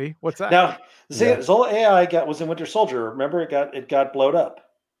you, Randy. What's that? Now, Zola AI was in Winter Soldier. Remember, it got blowed up.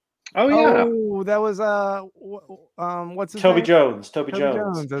 Oh yeah. Oh, that was what's his Toby name? Jones. Toby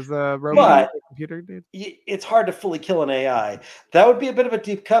Jones as the robot But computer dude. it's hard to fully kill an AI. That would be a bit of a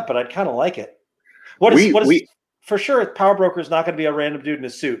deep cut, but I'd kind of like it. What is for sure? Power Broker is not going to be a random dude in a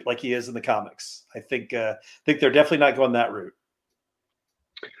suit like he is in the comics. I think they're definitely not going that route.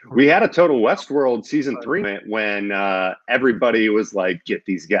 We had a Total Westworld season 3 when everybody was like, "Get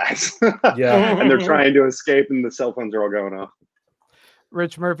these guys!" Yeah, and they're trying to escape, and the cell phones are all going off.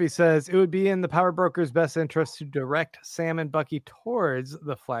 Rich Murphy says it would be in the Power Broker's best interest to direct Sam and Bucky towards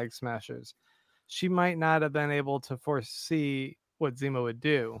the Flag Smashers. She might not have been able to foresee what Zemo would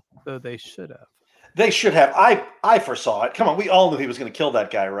do, though they should have. They should have. I foresaw it. Come on, we all knew he was going to kill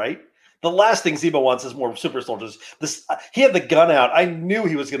that guy, right? The last thing Zemo wants is more super soldiers. He had the gun out. I knew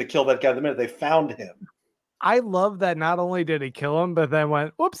he was going to kill that guy the minute they found him. I love that not only did he kill him, but then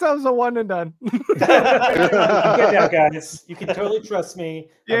went, whoops, that was a one and done. I'm good now, guys. You can totally trust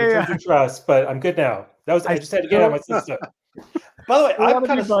me. Yeah. Trust, but I'm good now. I just had to get out of my system. By the way, I'm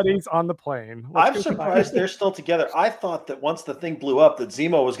kind of buddies on the plane. I'm surprised they're still together. I thought that once the thing blew up, that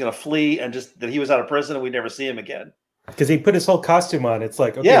Zemo was going to flee and just that he was out of prison and we'd never see him again. Because he put his whole costume on. It's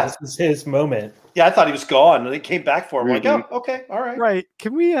like, okay, this is his moment. Yeah, I thought he was gone, and they came back for him. Like, oh, okay, all right. Right.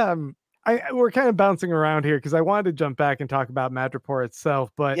 Can we we're kind of bouncing around here because I wanted to jump back and talk about Madripoor itself,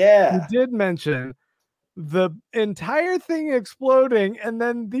 but you did mention the entire thing exploding, and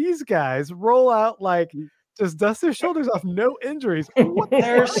then these guys roll out like just dust their shoulders off, no injuries.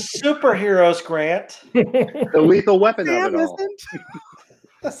 They're superheroes, Grant. The lethal weapon Sam of it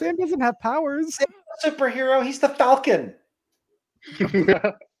all. Sam doesn't have powers. Superhero, he's the Falcon.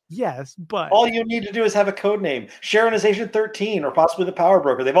 Yes, but all you need to do is have a code name. Sharon is Agent 13 or possibly the Power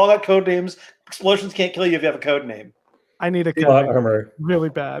Broker. They've all got code names. Explosions can't kill you if you have a code name. I need a code name armor really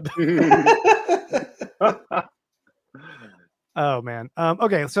bad. Oh man.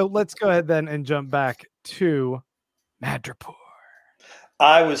 Okay, so let's go ahead then and jump back to Madripoor.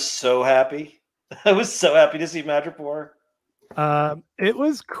 I was so happy. I was so happy to see Madripoor. It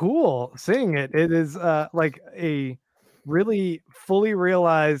was cool seeing it. It is like a really fully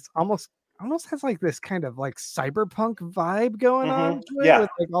realized, almost has like this kind of like cyberpunk vibe going on to it, with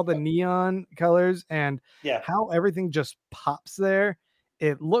like all the neon colors and how everything just pops there.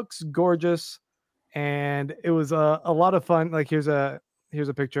 It looks gorgeous, and it was a lot of fun. Like here's a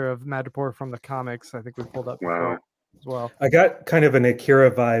picture of Madripoor from the comics. I think we pulled up before as well. I got kind of an Akira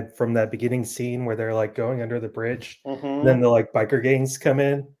vibe from that beginning scene where they're like going under the bridge, and then the like biker gangs come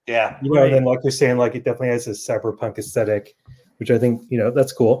in. Yeah, you know, and then like you're saying, like it definitely has a cyberpunk aesthetic, which I think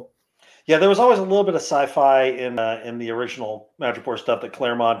that's cool. Yeah, there was always a little bit of sci-fi in the original Madripoor stuff that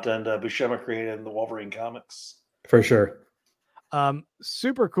Claremont and Buscema created in the Wolverine comics. For sure.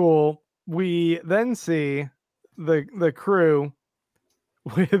 Super cool. We then see the crew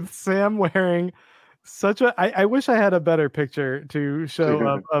with Sam wearing such a I wish I had a better picture to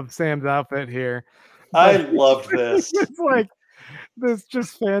show of Sam's outfit here. I love this. It's like this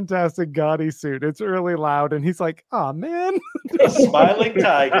just fantastic gaudy suit. It's really loud, and he's like, "Oh man, Smiling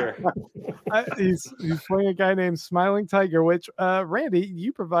Tiger." He's playing a guy named Smiling Tiger, which Randy,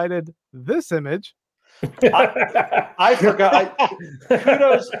 you provided this image. I forgot.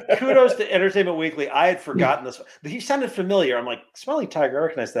 Kudos to Entertainment Weekly. I had forgotten this. He sounded familiar. I'm like, Smiling Tiger, I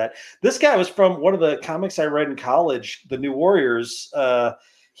recognize that. This guy was from one of the comics I read in college, The New Warriors.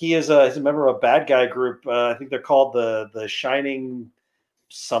 He's a member of a bad guy group. I think they're called the Shining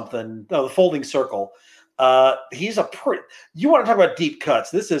something. No, the Folding Circle. He's a pretty. You want to talk about deep cuts?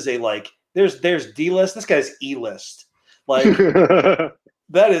 This is a like. There's D-list. This guy's E-list. Like.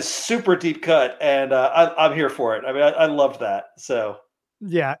 That is super deep cut, and I'm here for it. I mean, I loved that. So,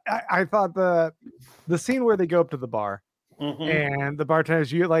 yeah, I thought the scene where they go up to the bar and the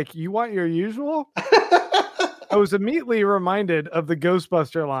bartender's you want your usual. I was immediately reminded of the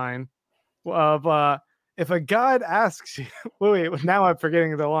Ghostbuster line of if a god asks you. Wait, now I'm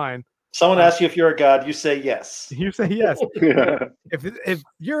forgetting the line. Someone asks you if you're a god, you say yes. You say yes. If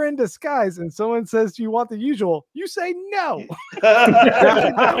you're in disguise and someone says, "Do you want the usual?" you say no. You don't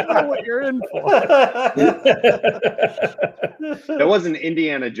know what you're in for. That was an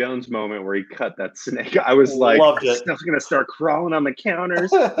Indiana Jones moment where he cut that snake. I was like, stuff's gonna start crawling on the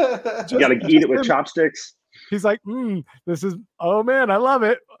counters. You gotta eat it with chopsticks. He's like, this is, oh man, I love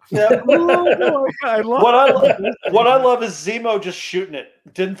it. Yeah. Oh, I love what I love is Zemo just shooting it.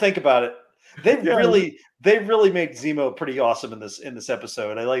 Didn't think about it. They really they really made Zemo pretty awesome in this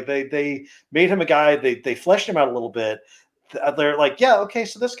episode. They made him a guy. They fleshed him out a little bit. They're like, yeah, okay,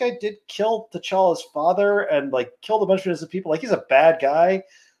 so this guy did kill T'Challa's father and like killed a bunch of innocent people. Like he's a bad guy,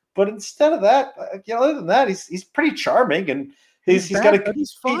 but instead of that, other than that, he's pretty charming and he's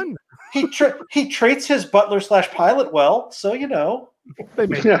fun. He treats his butler / pilot well, so they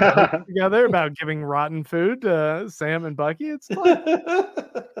make together about giving rotten food to Sam and Bucky. It's fun.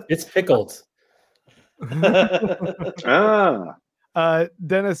 It's pickled.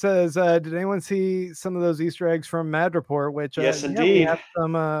 Dennis says, did anyone see some of those Easter eggs from Madripoor? Which yes, indeed. We have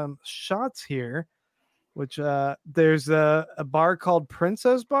some shots here. Which there's a bar called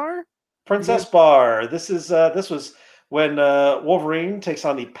Princess Bar. Princess Bar. This was when Wolverine takes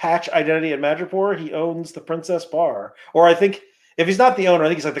on the Patch identity at Madripoor. He owns the Princess Bar, or I think if he's not the owner, I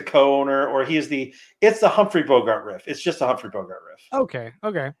think he's like the co-owner, or he is the. It's the Humphrey Bogart riff. It's just a Humphrey Bogart riff. Okay.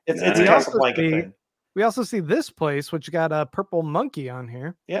 It's a Casablanca thing. We also see this place, which got a purple monkey on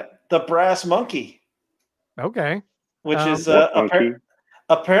here. Yeah, the Brass Monkey. Okay. Which is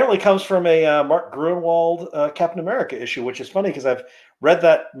apparently comes from a Mark Gruenwald Captain America issue, which is funny because I've read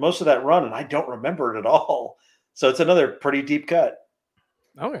most of that run and I don't remember it at all. So it's another pretty deep cut.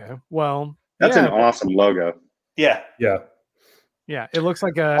 Okay. Well, that's an awesome logo. Yeah. Yeah. It looks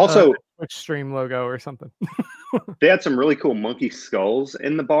like a Twitch stream logo or something. They had some really cool monkey skulls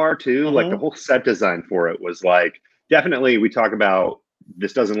in the bar too. Like the whole set design for it was like, definitely we talk about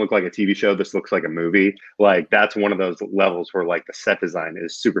this doesn't look like a TV show. This looks like a movie. Like that's one of those levels where like the set design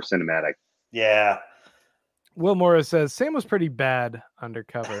is super cinematic. Yeah. Will Morris says Sam was pretty bad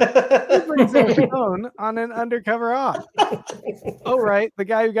undercover. He brings his phone on an undercover op. Oh right, the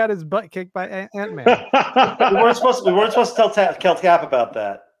guy who got his butt kicked by Ant-Man. we weren't supposed to tell Cap about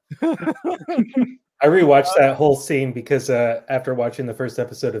that. I rewatched that whole scene because after watching the first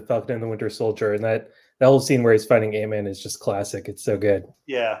episode of Falcon and the Winter Soldier, and that whole scene where he's fighting Ant-Man is just classic. It's so good.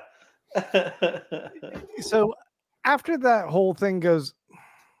 Yeah. So after that whole thing goes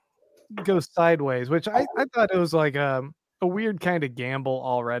sideways, which I thought it was like a weird kind of gamble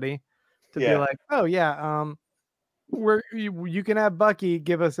already to be like, oh yeah, you can have Bucky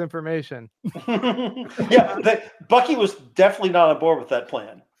give us information. Bucky was definitely not on board with that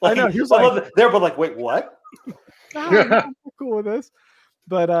plan. Like, I know he was like, wait, what? I'm cool with this,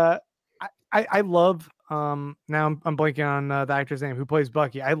 but I love now I'm blanking on the actor's name who plays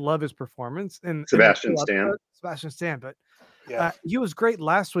Bucky. I love his performance and Sebastian Stan, but he was great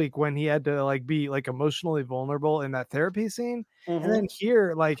last week when he had to like be like emotionally vulnerable in that therapy scene, and then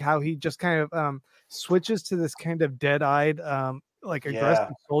here like how he just kind of switches to this kind of dead-eyed like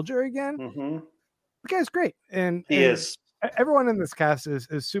aggressive soldier again. The guy's great, and he is. Everyone in this cast is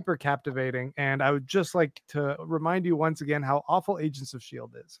super captivating, and I would just like to remind you once again how awful Agents of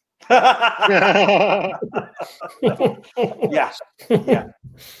S.H.I.E.L.D. is. Yeah.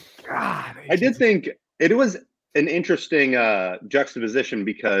 God, I did think it was an interesting juxtaposition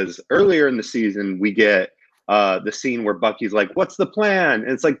because earlier in the season we get the scene where Bucky's like, "What's the plan?" And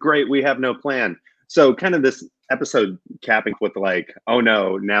it's like, "Great, we have no plan." So kind of this episode capping with like, "Oh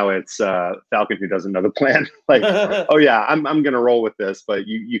no, now it's Falcon who doesn't know the plan." Like, "Oh yeah, I'm gonna roll with this," but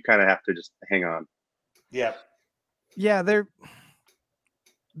you kind of have to just hang on. Yeah. When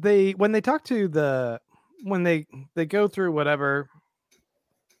they talk to when they go through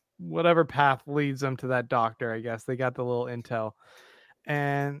whatever path leads them to that doctor, I guess they got the little intel,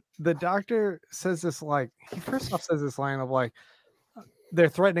 and the doctor says this like he first off says this line of like they're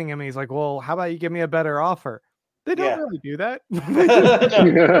threatening him and he's like, well, how about you give me a better offer? They don't really do that. I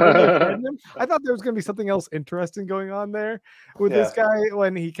thought there was going to be something else interesting going on there with this guy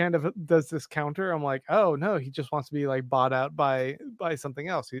when he kind of does this counter. I'm like, oh no, he just wants to be like bought out by something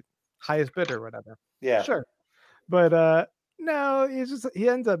else. Highest bidder or whatever. Yeah. Sure. But no, he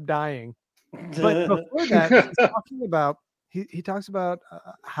ends up dying. But before that, he's talking about he talks about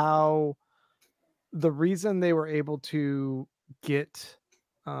how the reason they were able to get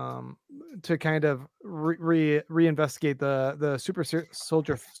to kind of reinvestigate the super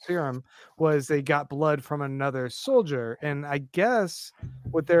soldier serum was they got blood from another soldier, and I guess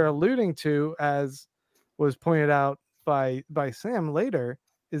what they're alluding to, as was pointed out by Sam later,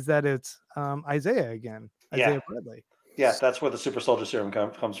 is that it's Isaiah again, Isaiah Bradley. Yeah, that's where the super soldier serum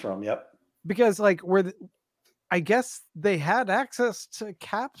comes from. Yep. Because like I guess they had access to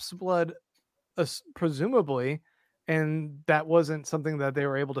Cap's blood, presumably. And that wasn't something that they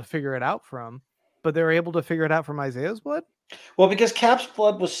were able to figure it out from, but they were able to figure it out from Isaiah's blood. Well, because Cap's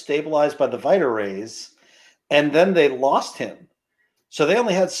blood was stabilized by the Vita rays, and then they lost him, so they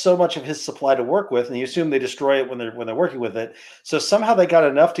only had so much of his supply to work with, and you assume they destroy it when they're working with it. So somehow they got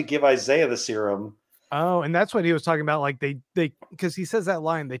enough to give Isaiah the serum, Oh, and that's what he was talking about. Like they because he says that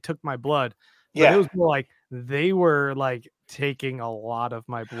line, they took my blood. But Yeah. it was more like they were like taking a lot of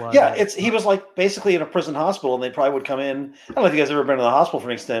my blood. Yeah, he was like basically in a prison hospital, and they probably would come in. I don't know if you guys have ever been to the hospital for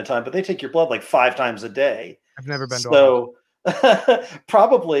an extended time, but they take your blood like 5 times a day. I've never been to a So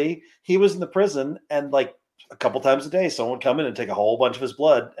probably he was in the prison, and like a couple times a day, someone would come in and take a whole bunch of his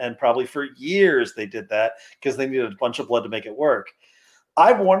blood, and probably for years they did that because they needed a bunch of blood to make it work.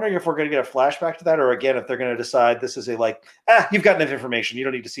 I'm wondering if we're going to get a flashback to that, or again, if they're going to decide this is a like, you've got enough information, you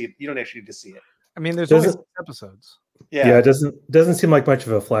don't need to see it. You don't actually need to see it. I mean, there's only 6 episodes. Yeah, it doesn't seem like much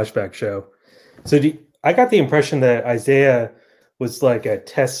of a flashback show. So I got the impression that Isaiah was like a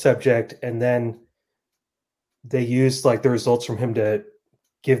test subject, and then they used like the results from him to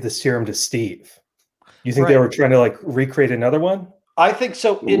give the serum to Steve. You think they were trying to like recreate another one? I think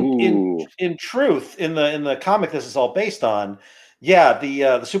so. In truth, in the comic, this is all based on. Yeah,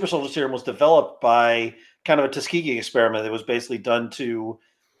 the super soldier serum was developed by kind of a Tuskegee experiment that was basically done to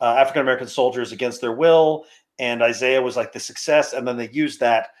African American soldiers against their will, and Isaiah was like the success, and then they used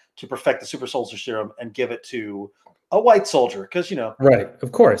that to perfect the super soldier serum and give it to a white soldier because right,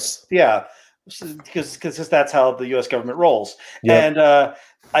 of course, yeah, because that's how the U.S. government rolls. Yep. And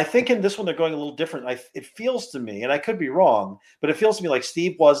I think in this one they're going a little different. It feels to me, and I could be wrong, but it feels to me like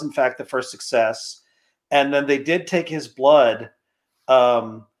Steve was in fact the first success, and then they did take his blood.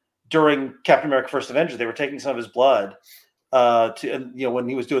 During Captain America: First Avenger, they were taking some of his blood when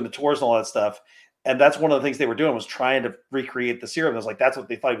he was doing the tours and all that stuff, and that's one of the things they were doing was trying to recreate the serum. It was like that's what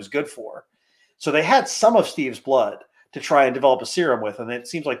they thought he was good for. So they had some of Steve's blood to try and develop a serum with, and it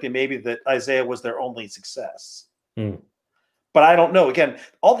seems like that Isaiah was their only success. But I don't know. Again,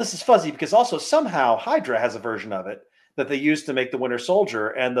 all this is fuzzy because also somehow Hydra has a version of it that they used to make the Winter Soldier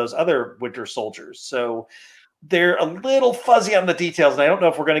and those other Winter Soldiers. So they're a little fuzzy on the details, and I don't know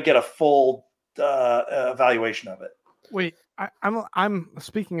if we're going to get a full evaluation of it. Wait, I'm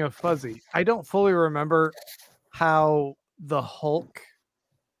speaking of fuzzy. I don't fully remember how the Hulk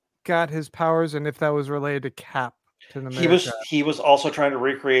got his powers, and if that was related to Captain America. He was also trying to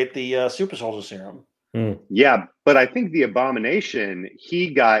recreate the super soldier serum. Yeah, but I think the Abomination,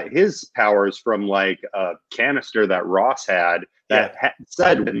 he got his powers from like a canister that Ross had that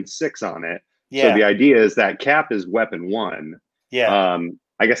said 6 on it. Yeah. So the idea is that Cap is weapon 1. Yeah.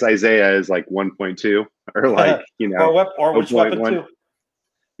 I guess Isaiah is like 1.2 or like, or which weapon 2.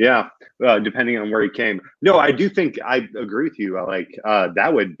 Yeah. Depending on where he came. No, I do think I agree with you. Like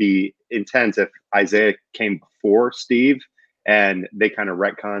that would be intense if Isaiah came before Steve and they kind of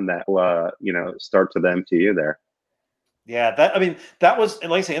retcon that, start to the MCU there. Yeah. That was,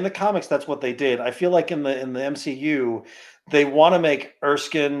 and like I say, in the comics, that's what they did. I feel like in the MCU, they want to make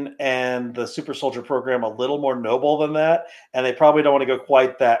Erskine and the super soldier program a little more noble than that. And they probably don't want to go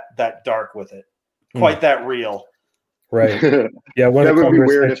quite that dark with it, quite that real. Right. Yeah. That would be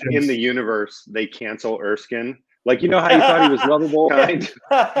weird if in the universe they cancel Erskine. Like, how you thought he was lovable? Kind?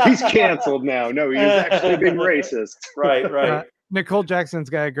 He's canceled now. No, he's actually being racist. Right. Nicole Jackson's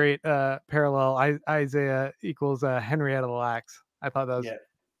got a great parallel. Isaiah equals Henrietta Lacks. I thought that was.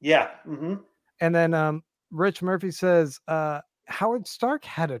 Yeah. Mm-hmm. And then Rich Murphy says Howard Stark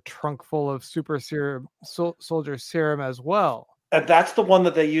had a trunk full of super soldier serum as well. And that's the one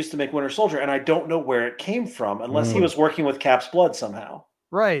that they used to make Winter Soldier, and I don't know where it came from, unless he was working with Cap's blood somehow.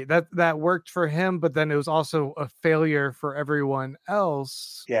 Right, that worked for him, but then it was also a failure for everyone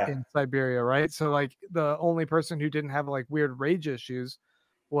else in Siberia, right? So like the only person who didn't have like weird rage issues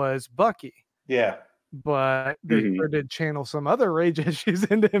was Bucky. Yeah. But they sure did channel some other rage issues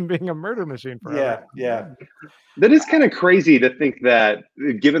into him being a murder machine forever. Yeah. That is kind of crazy to think that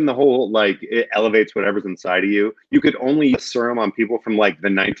given the whole, like, it elevates whatever's inside of you, you could only use serum on people from like the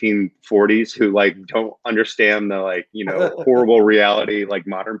 1940s who like don't understand the like, horrible reality like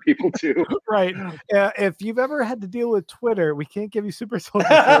modern people do. Right. Yeah. If you've ever had to deal with Twitter, we can't give you super soldier.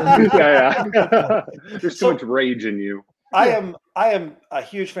 Yeah. There's too much rage in you. I am a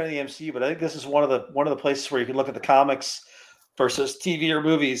huge fan of the MCU, but I think this is one of the places where you can look at the comics versus TV or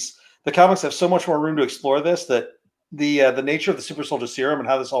movies. The comics have so much more room to explore this that the nature of the super soldier serum and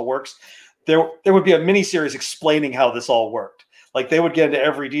how this all works. There would be a mini series explaining how this all worked. Like they would get into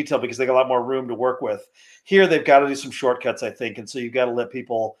every detail because they got a lot more room to work with. Here they've got to do some shortcuts, I think, and so you've got to let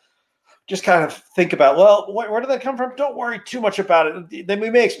people just kind of think about, well, where did that come from? Don't worry too much about it. Then we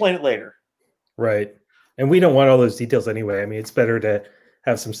may explain it later. Right. And we don't want all those details anyway. I mean, it's better to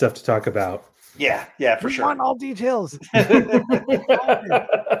have some stuff to talk about. Yeah, for sure. We want all details.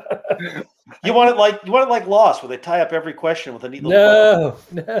 You want it like Lost, where they tie up every question with a neat little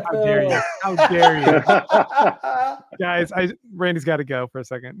No. How dare you? How dare you, guys? Randy's got to go for a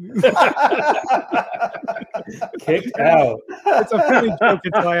second. Kicked out. It's a funny joke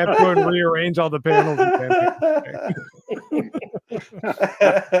until I have to go and rearrange all the panels again.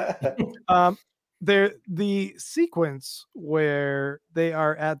 The sequence where they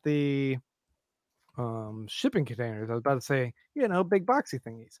are at the shipping containers. I was about to say, big boxy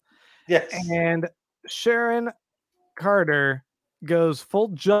thingies. Yes. And Sharon Carter goes full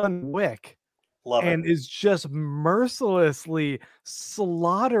John Wick. Love and it. is just mercilessly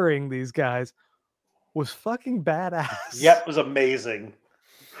slaughtering these guys. Was fucking badass. Yep, it was amazing.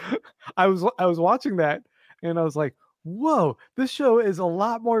 I was watching that and I was like, whoa, this show is a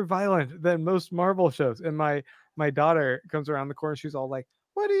lot more violent than most Marvel shows. And my daughter comes around the corner, she's all like,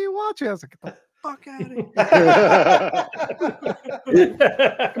 what are you watching? I was like, get the fuck out of here.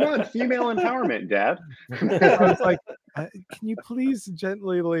 Come on, female empowerment, Dad. I was like, can you please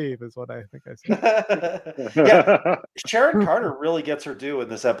gently leave, is what I think I said. Yeah, Sharon Carter really gets her due in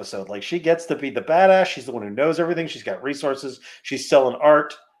this episode. Like, she gets to be the badass. She's the one who knows everything. She's got resources. She's selling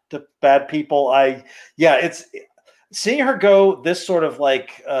art to bad people. It's seeing her go this sort of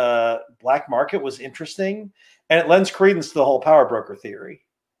like black market was interesting, and it lends credence to the whole power broker theory.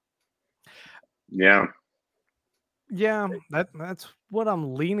 Yeah, that's what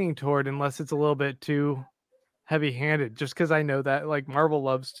I'm leaning toward, unless it's a little bit too heavy-handed, just because I know that like Marvel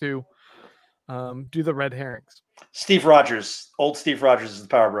loves to do the red herrings. Old Steve Rogers is the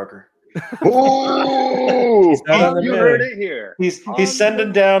power broker. Oh, you heard it here. He's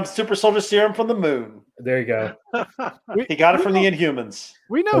sending down super soldier serum from the moon. There you go. He got it from the Inhumans.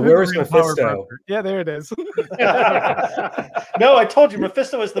 We know where's who's the real power Mephisto? broker. Yeah, there it is. No, I told you,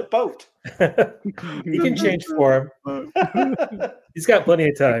 Mephisto is the boat. He can change form. He's got plenty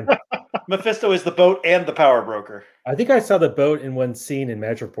of time. Mephisto is the boat and the power broker. I think I saw the boat in one scene in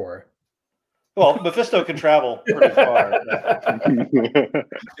Madripoor. Well, Mephisto can travel pretty far.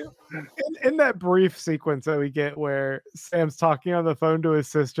 In that brief sequence that we get where Sam's talking on the phone to his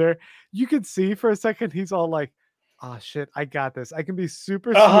sister, you could see for a second he's all like, oh shit, I got this. I can be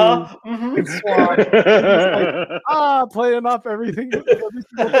super smooth and suave. Like, playing off everything. It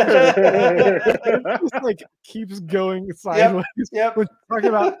just like keeps going sideways. Yep. We're talking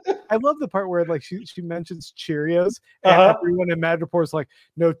about, I love the part where like she mentions Cheerios and everyone in Madripoor is like,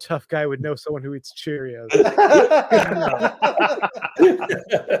 no tough guy would know someone who eats Cheerios.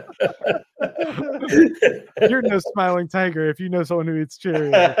 You're no smiling tiger if you know someone who eats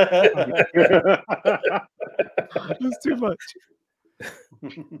Cheerios. It's too much.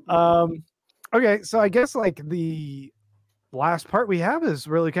 Okay, so I guess like the last part we have is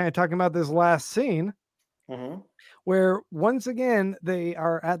really kind of talking about this last scene where once again they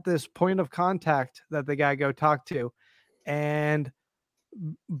are at this point of contact that they gotta go talk to, and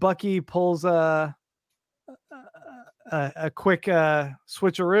Bucky pulls a quick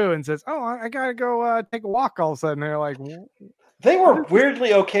switcheroo and says, oh, I gotta go take a walk. All of a sudden they're like, they were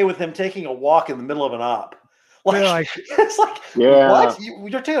weirdly okay with him taking a walk in the middle of an op. Like, it's like, what?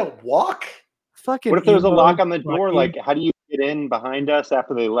 You're taking a walk? Fucking what if there was a lock on the Bucky. door? Like, how do you get in behind us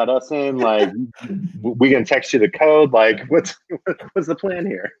after they let us in? Like, we can text you the code. Like, what's the plan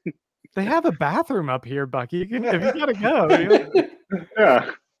here? They have a bathroom up here, Bucky. If you gotta go. Yeah.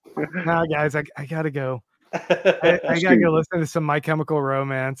 Nah, guys, I gotta go. I gotta go listen to some My Chemical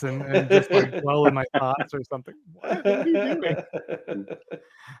Romance and just like dwell in my thoughts or something. What are you doing?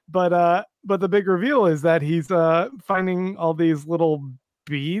 But the big reveal is that he's finding all these little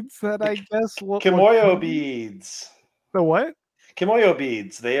beads that I guess Kimoyo beads. The what? Kimoyo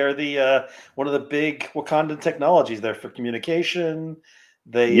beads. They are the one of the big Wakandan technologies there for communication.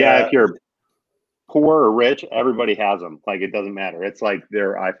 If you're poor or rich, everybody has them. Like, it doesn't matter. It's like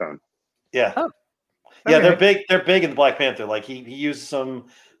their iPhone. Yeah. Oh. Yeah, Okay. they're big. They're big in the Black Panther. Like he uses them.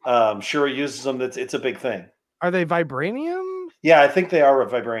 Shuri uses them. It's a big thing. Are they vibranium? Yeah, I think they are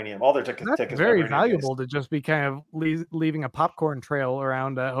vibranium. All their tech That's is very vibranium valuable to just be kind of leaving a popcorn trail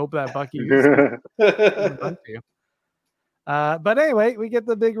around. Hope that Bucky. But anyway, we get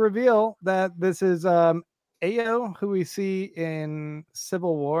the big reveal that this is Ayo, who we see in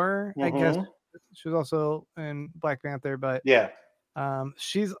Civil War. I guess she was also in Black Panther, but yeah,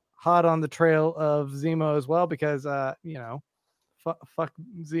 she's hot on the trail of Zemo as well because fuck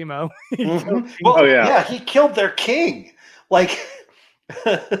Zemo. He killed their king. Like,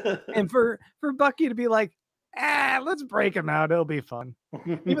 and for Bucky to be like, let's break him out, it'll be fun.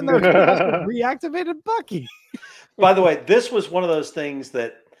 Even though he also reactivated Bucky. By the way, this was one of those things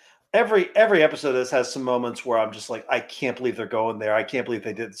that every episode of this has some moments where I'm just like, I can't believe they're going there. I can't believe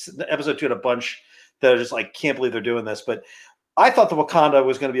they did this. Episode 2 had a bunch that are just like, can't believe they're doing this. But I thought the Wakanda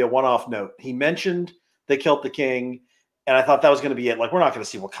was going to be a one-off note. He mentioned they killed the king, and I thought that was going to be it. Like, we're not going to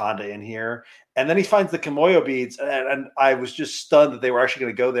see Wakanda in here. And then he finds the Kimoyo beads, and I was just stunned that they were actually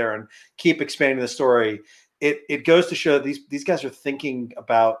going to go there and keep expanding the story. It goes to show these guys are thinking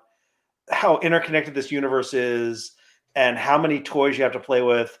about how interconnected this universe is and how many toys you have to play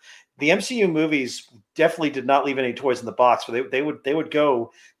with. The MCU movies definitely did not leave any toys in the box, but they would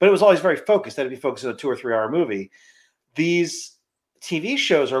go, but it was always very focused. They'd be focused on a 2 or 3 hour movie. These TV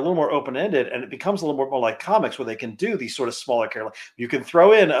shows are a little more open-ended, and it becomes a little more like comics where they can do these sort of smaller characters. You can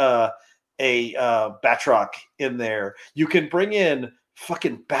throw in a Batroc in there. You can bring in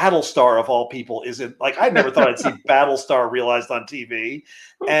fucking Battlestar of all people. I never thought I'd see Battlestar realized on TV.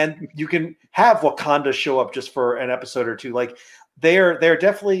 And you can have Wakanda show up just for an episode or two. Like they're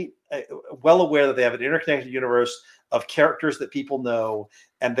definitely well aware that they have an interconnected universe of characters that people know,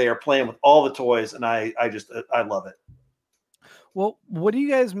 and they are playing with all the toys. And I love it. Well, what do you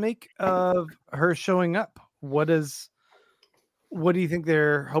guys make of her showing up? What do you think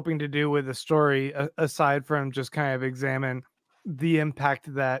they're hoping to do with the story, aside from just kind of examine the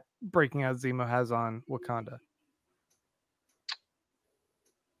impact that breaking out Zemo has on Wakanda?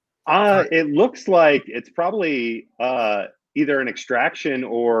 It looks like it's probably either an extraction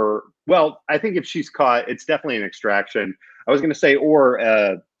or, well, I think if she's caught, it's definitely an extraction. I was going to say,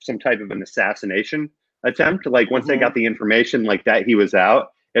 or some type of an assassination attempt. Like once they got the information like that he was out,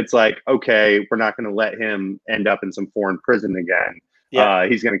 it's like, okay, we're not going to let him end up in some foreign prison again. Yeah.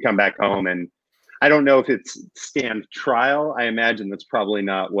 He's going to come back home, and I don't know if it's stand trial. I imagine that's probably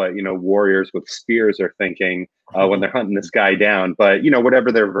not what, warriors with spears are thinking when they're hunting this guy down. But,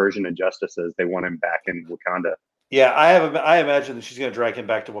 whatever their version of justice is, they want him back in Wakanda. Yeah, I imagine that she's going to drag him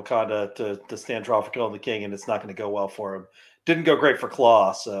back to Wakanda to stand trial for killing the king, and it's not going to go well for him. Didn't go great for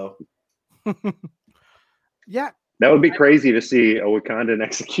Claw, so. Yeah. That would be crazy to see a Wakandan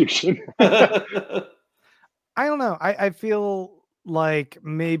execution. I don't know. I feel like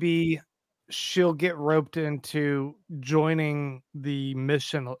maybe she'll get roped into joining the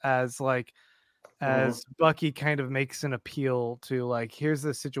mission as Bucky kind of makes an appeal to like, here's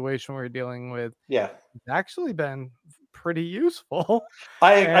the situation we're dealing with. Yeah. It's actually been pretty useful.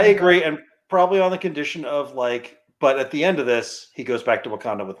 I agree. And probably on the condition of like, but at the end of this, he goes back to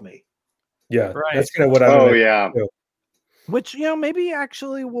Wakanda with me. Yeah. Right. That's kind of what I'm. Oh, yeah. Do. Which, maybe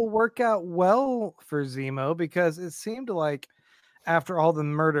actually will work out well for Zemo, because it seemed like after all the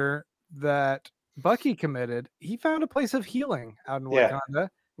murder that Bucky committed, he found a place of healing out in Wakanda.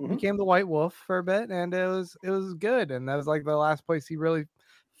 He became the White Wolf for a bit, and it was good. And that was like the last place he really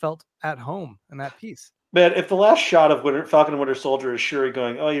felt at home and at peace. Man, if the last shot of Falcon and Winter Soldier is Shuri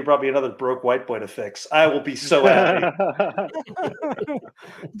going, "Oh, you brought me another broke white boy to fix," I will be so happy.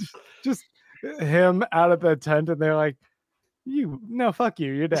 Just him out of the tent, and they're like, fuck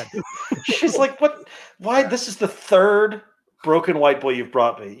you, you're dead. She's like, "What? Why? This is the third broken white boy you've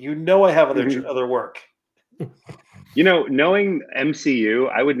brought me. I have other work." Knowing MCU,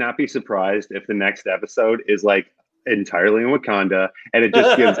 I would not be surprised if the next episode is like entirely in Wakanda, and it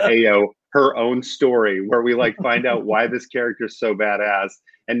just gives Ayo her own story where we like find out why this character is so badass.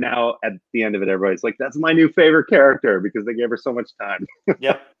 And now at the end of it, everybody's like, that's my new favorite character because they gave her so much time.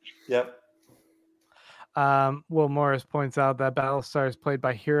 Yep. Will Morris points out that Battlestar is played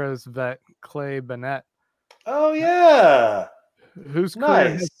by Heroes vet Clay Bennett. Oh yeah. Whose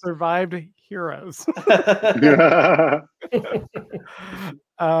career has survived Heroes.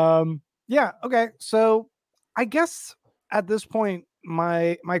 Yeah, okay. So I guess at this point,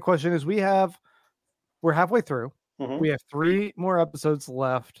 my question is, we're halfway through. We have 3 more episodes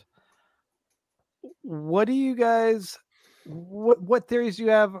left. What do you guys, what theories do you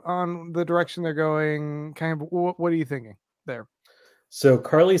have on the direction they're going? Kind of, what are you thinking there? So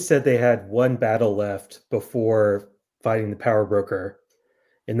Carly said they had 1 battle left before fighting the Power Broker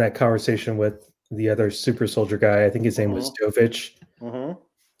in that conversation with the other super soldier guy. I think his name was Dovich.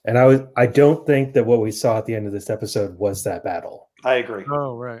 And I don't think that what we saw at the end of this episode was that battle. I agree.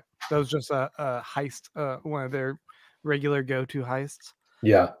 Oh, right. That was just a heist, one of their regular go-to heists.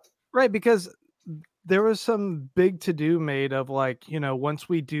 Yeah. Right, because there was some big to-do made of like, once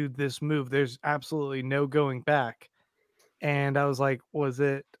we do this move, there's absolutely no going back. And I was like, was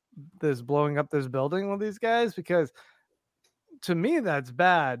it this blowing up this building with these guys? Because to me, that's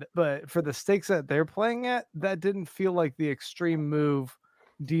bad. But for the stakes that they're playing at, that didn't feel like the extreme move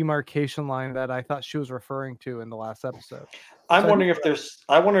demarcation line that I thought she was referring to in the last episode. I wonder if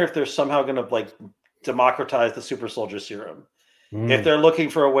there's somehow going to like democratize the super soldier serum. If they're looking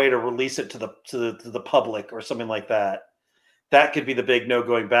for a way to release it to the public or something like that, that could be the big no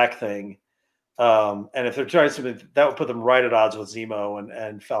going back thing. And if they're trying something, that would put them right at odds with Zemo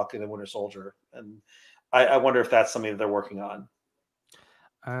and Falcon and Winter Soldier. And I wonder if that's something that they're working on.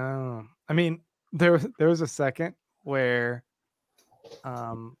 I mean, there was a second where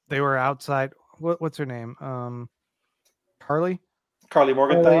they were outside. What's her name? Karli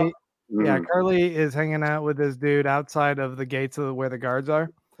Morgenthau. Yeah, Karli is hanging out with this dude outside of the gates of where the guards are.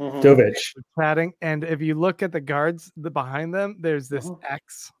 Dovich. Chatting, and if you look at the guards behind them, there's this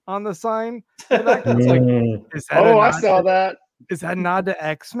X on the sign. Like, I saw that. Is that a nod to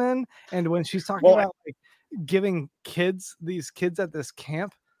X-Men? And when she's talking about like giving these kids at this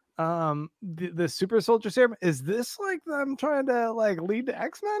camp, the super soldier serum, is this like them trying to like lead to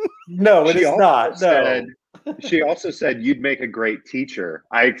X-Men? No, it is not. No. She also said you'd make a great teacher.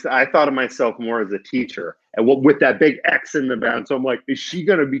 I thought of myself more as a teacher, and with that big X in the back. So I'm like, is she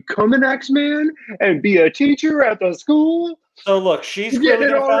gonna become an X-Man and be a teacher at the school? So look, she's clearly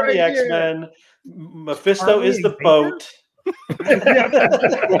gonna find the X-Men. Mephisto is the boat.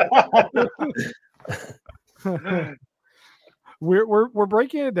 We're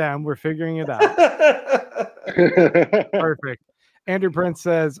breaking it down. We're figuring it out. Perfect. Andrew Prince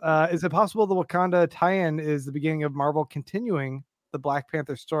says, is it possible the Wakanda tie-in is the beginning of Marvel continuing the Black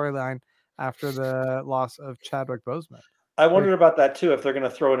Panther storyline after the loss of Chadwick Boseman? I wondered about that too, if they're going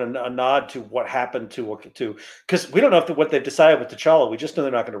to throw in a nod to what happened to because we don't know what they've decided with T'Challa. We just know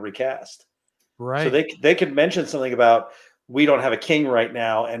they're not going to recast. Right. So they could mention something about we don't have a king right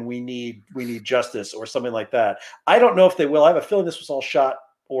now and we need justice or something like that. I don't know if they will. I have a feeling this was all shot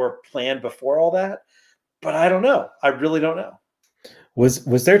or planned before all that, but I don't know. I really don't know.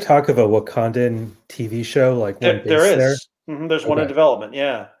 Was there talk of a Wakandan TV show like there is? Mm-hmm. There's one in development.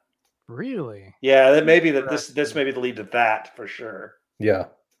 Yeah. Really? Yeah. That maybe this may be the lead to that for sure. Yeah.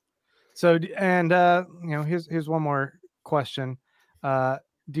 So and here's one more question.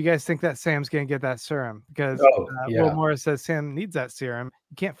 Do you guys think that Sam's gonna get that serum? Because Will Morris says Sam needs that serum.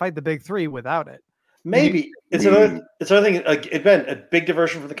 You can't fight the big three without it. Maybe it's another thing. It's been a big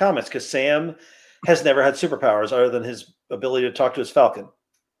diversion from the comics because Sam has never had superpowers other than his ability to talk to his Falcon.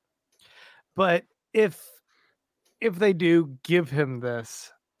 But if they do give him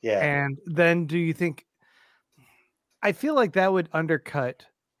this, and then do you think? I feel like that would undercut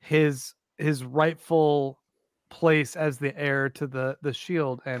his rightful place as the heir to the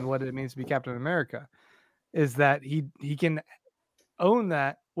shield and what it means to be Captain America, is that he can own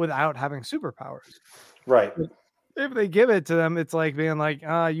that without having superpowers. Right. If they give it to them, it's like being like,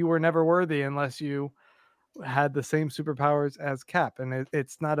 you were never worthy unless you had the same superpowers as Cap. And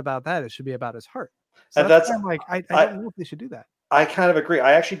it's not about that. It should be about his heart. So that's I'm like, I don't know if they should do that. I kind of agree.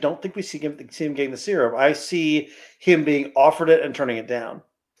 I actually don't think we see him getting the serum. I see him being offered it and turning it down.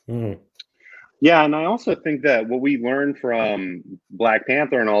 Mm. Yeah, and I also think that what we learned from Black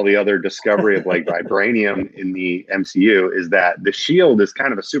Panther and all the other discovery of like vibranium in the MCU is that the shield is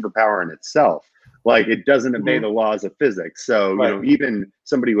kind of a superpower in itself. Like it doesn't obey the laws of physics. So, even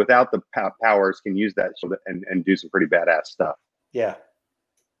somebody without the powers can use that and do some pretty badass stuff. Yeah.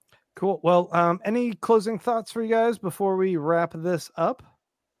 Cool. Well, any closing thoughts for you guys before we wrap this up?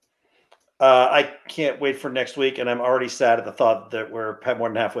 I can't wait for next week, and I'm already sad at the thought that we're more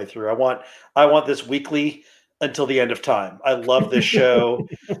than halfway through. I want this weekly until the end of time. I love this show.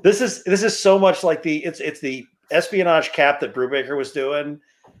 This is so much like it's the espionage Cap that Brubaker was doing,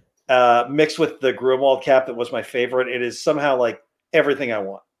 mixed with the Grunwald Cap that was my favorite. It is somehow like everything I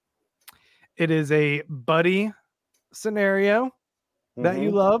want. It is a buddy scenario that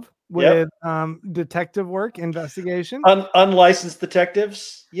you love. With detective work, investigation, unlicensed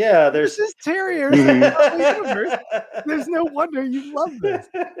detectives. Yeah, this is Terriers. There's no wonder you love this.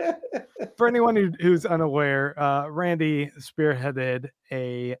 For anyone who's unaware, Randy spearheaded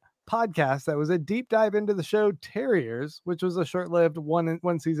a podcast that was a deep dive into the show Terriers, which was a short-lived one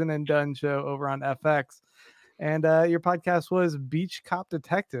season and done show over on FX. And your podcast was Beach Cop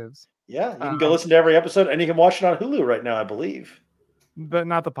Detectives. Yeah, you can go listen to every episode, and you can watch it on Hulu right now, I believe. But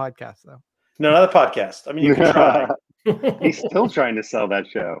not the podcast, though. No, not the podcast. I mean, you can try. He's still trying to sell that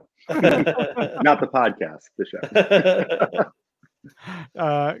show. Not the podcast, the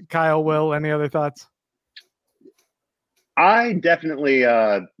show. Kyle, Will, any other thoughts? I definitely,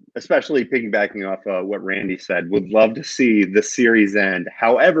 especially piggybacking off what Randy said, would love to see the series end,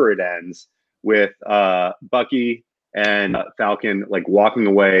 however it ends, with Bucky and Falcon like walking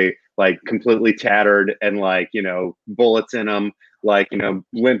away, like completely tattered and like, bullets in them, like,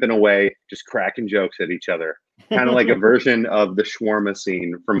 limping away, just cracking jokes at each other. kind of like a version of the shawarma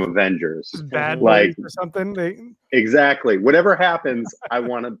scene from Avengers. Bad Like- boys or something. Exactly. Whatever happens, I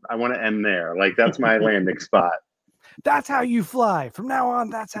want to end there. Like that's my landing spot. That's how you fly. From now on,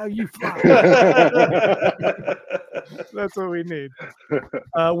 that's how you fly. That's what we need.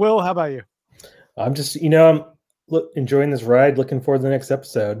 Will, how about you? I'm just, I'm enjoying this ride. Looking forward to the next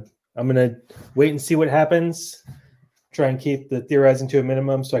episode. I'm gonna wait and see what happens. Try and keep the theorizing to a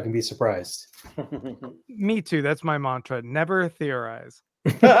minimum so I can be surprised. Me too. That's my mantra. Never theorize.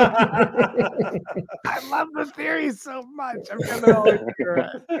 I love the theory so much. I'm gonna always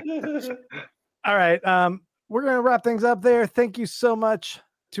theorize. All right. We're gonna wrap things up there. Thank you so much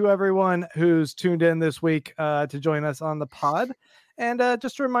to everyone who's tuned in this week to join us on the pod. And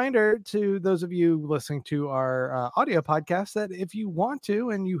just a reminder to those of you listening to our audio podcast that if you want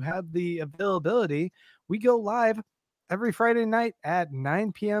to and you have the availability, we go live every Friday night at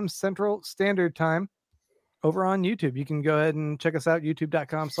 9 p.m. Central Standard Time over on YouTube. You can go ahead and check us out,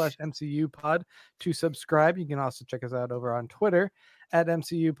 youtube.com/MCUpod to subscribe. You can also check us out over on Twitter at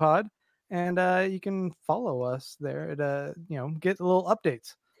MCUpod. And you can follow us there to, get little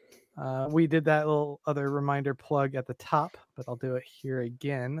updates. We did that little other reminder plug at the top, but I'll do it here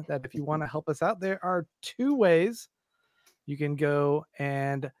again. That if you want to help us out, there are two ways. You can go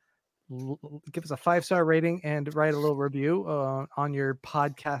and give us a 5-star rating and write a little review on your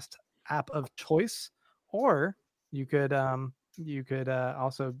podcast app of choice, or you could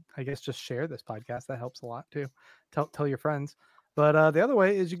also, I guess, just share this podcast. That helps a lot too. Tell your friends. But the other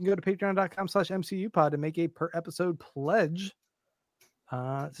way is you can go to patreon.com/MCUpod and make a per episode pledge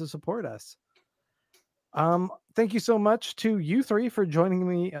to support us. Thank you so much to you three for joining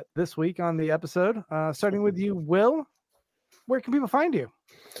me this week on the episode. Starting with you, Will, where can people find you?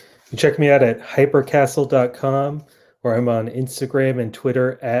 You check me out at hypercastle.com, or I'm on Instagram and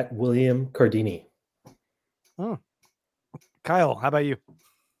Twitter at William Cardini. Kyle, how about you?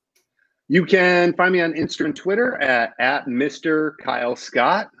 You can find me on Instagram and Twitter at Mr. Kyle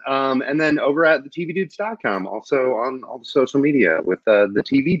Scott. And then over at thetvdudes.com, also on all the social media with the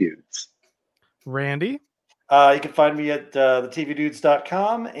TV Dudes. Randy? You can find me at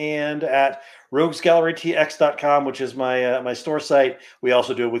thetvdudes.com and at roguesgallerytx.com, which is my store site. We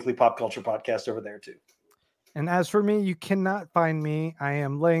also do a weekly pop culture podcast over there too. And as for me, you cannot find me. I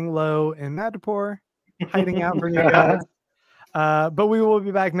am laying low in Madripoor, hiding out from you guys. But we will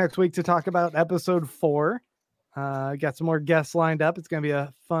be back next week to talk about episode 4. Got some more guests lined up. It's going to be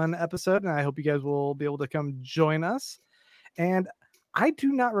a fun episode, and I hope you guys will be able to come join us. And I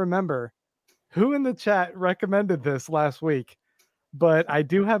do not remember who in the chat recommended this last week, but I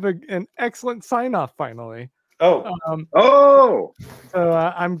do have an excellent sign-off finally. Oh. So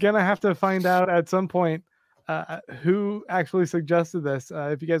I'm going to have to find out at some point who actually suggested this.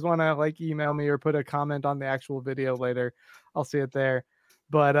 If you guys want to email me or put a comment on the actual video later, I'll see it there.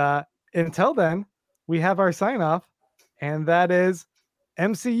 But until then, we have our sign off, and that is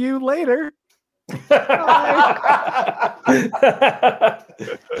MCU later.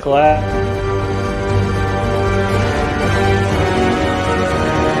 Glad.